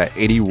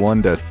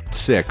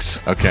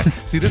 81-6. Okay.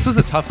 See, this was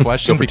a tough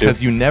question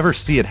because you never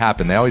see it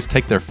happen. They always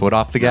take their foot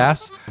off the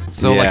gas.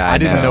 So Yeah, I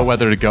didn't I know know.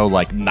 whether to go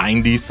like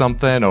 90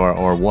 something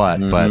or what,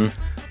 but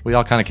we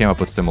all kind of came up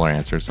with similar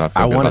answers. So I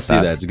feel I good want to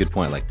about see that. It's a good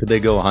point. Like, could they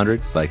go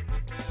 100? Like,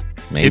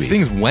 maybe. If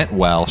things went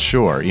well,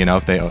 sure.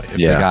 If they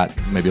Yeah. got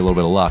maybe a little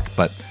bit of luck,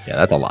 but Yeah,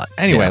 that's a lot.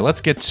 anyway, Yeah. let's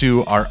get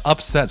to our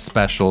upset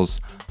specials.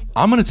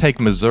 I'm going to take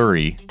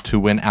Missouri to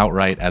win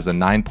outright as a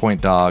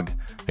 9-point dog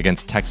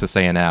against Texas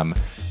A&M.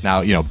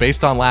 Now,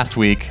 based on last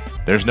week,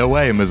 there's no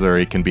way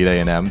Missouri can beat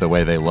A&M the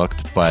way they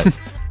looked. But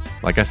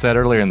like I said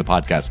earlier in the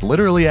podcast,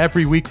 literally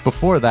every week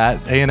before that,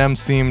 A&M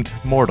seemed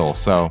mortal.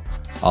 So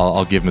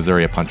I'll give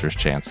Missouri a puncher's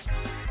chance.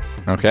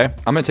 Okay.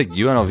 I'm going to take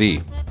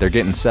UNLV. They're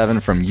getting 7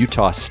 from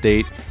Utah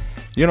State.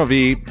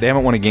 UNLV, they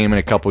haven't won a game in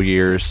a couple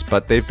years,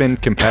 but they've been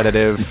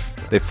competitive.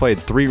 They've played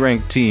 3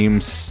 ranked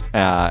teams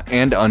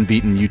and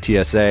unbeaten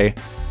UTSA.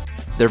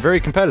 They're very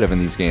competitive in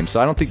these games, so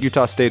I don't think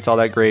Utah State's all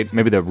that great.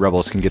 Maybe the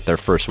Rebels can get their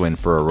first win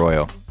for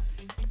Arroyo.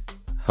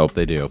 Hope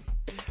they do.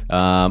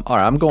 All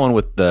right, I'm going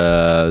with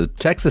the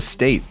Texas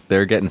State.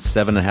 They're getting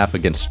 7.5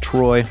 against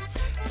Troy.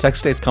 Texas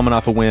State's coming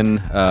off a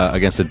win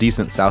against a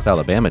decent South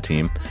Alabama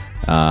team.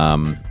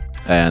 And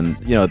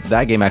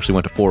that game actually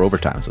went to 4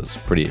 overtimes, so it's a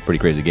pretty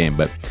crazy game.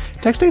 But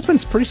Texas State's been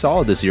pretty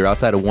solid this year,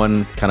 outside of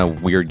one kind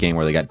of weird game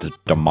where they got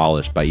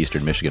demolished by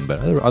Eastern Michigan. But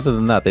other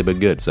than that, they've been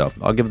good. So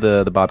I'll give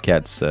the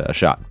Bobcats a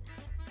shot.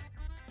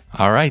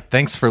 All right.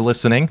 Thanks for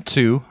listening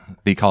to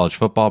the College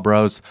Football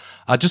Bros.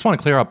 I just want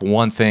to clear up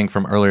one thing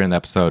from earlier in the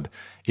episode.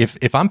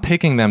 If I'm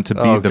picking them to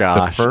be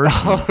the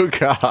first,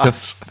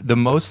 the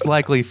most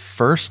likely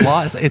first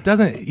loss, it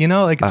doesn't,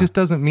 it just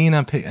doesn't mean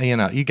I'm picking,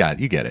 you get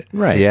it.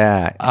 Right.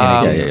 Yeah.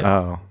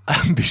 Oh.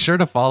 Be sure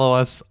to follow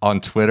us on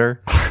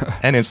Twitter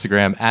and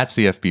Instagram at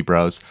CFB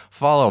Bros.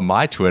 Follow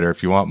my Twitter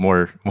if you want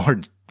more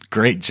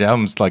great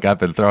gems like I've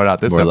been throwing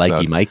out this more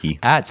episode. Likey Mikey.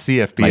 At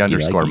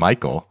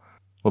CFB_Michael.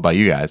 What about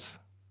you guys?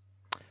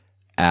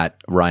 At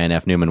Ryan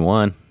F. Newman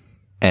 1.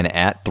 And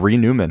at 3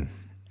 Newman.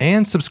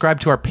 And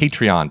subscribe to our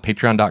Patreon,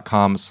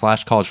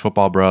 patreon.com/College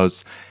Football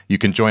Bros. You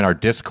can join our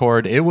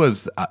Discord. It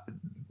was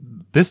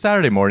this last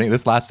Saturday morning,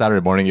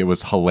 it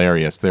was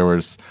hilarious. There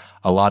was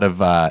a lot of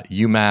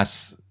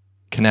UMass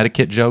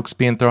Connecticut jokes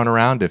being thrown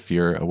around. If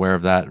you're aware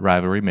of that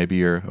rivalry, maybe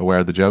you're aware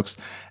of the jokes.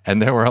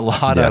 And there were a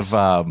lot of,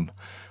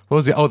 what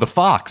was it? Oh, the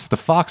Fox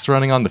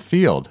running on the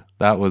field.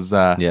 That was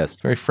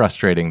very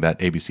frustrating that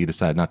ABC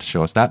decided not to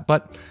show us that.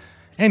 But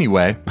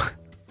anyway,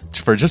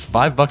 for just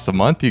 $5 a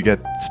month, you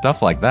get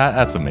stuff like that.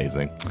 That's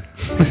amazing.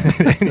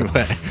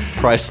 Anyway,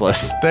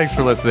 priceless. Thanks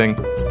for listening.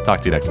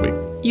 Talk to you next week.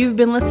 You've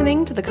been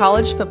listening to the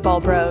College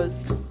Football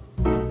Bros.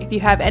 If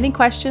you have any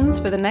questions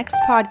for the next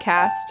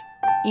podcast,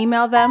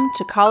 email them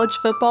to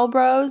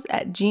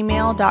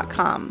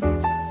collegefootballbros@gmail.com.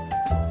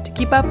 To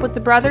keep up with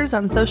the brothers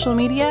on social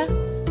media,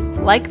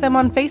 like them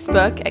on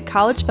Facebook at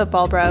College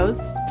Football Bros,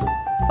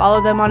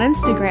 follow them on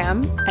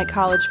Instagram at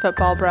College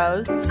Football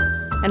Bros,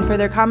 and for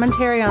their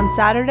commentary on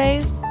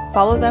Saturdays,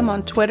 follow them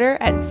on Twitter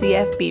at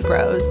CFB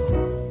Bros.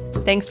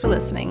 Thanks for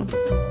listening.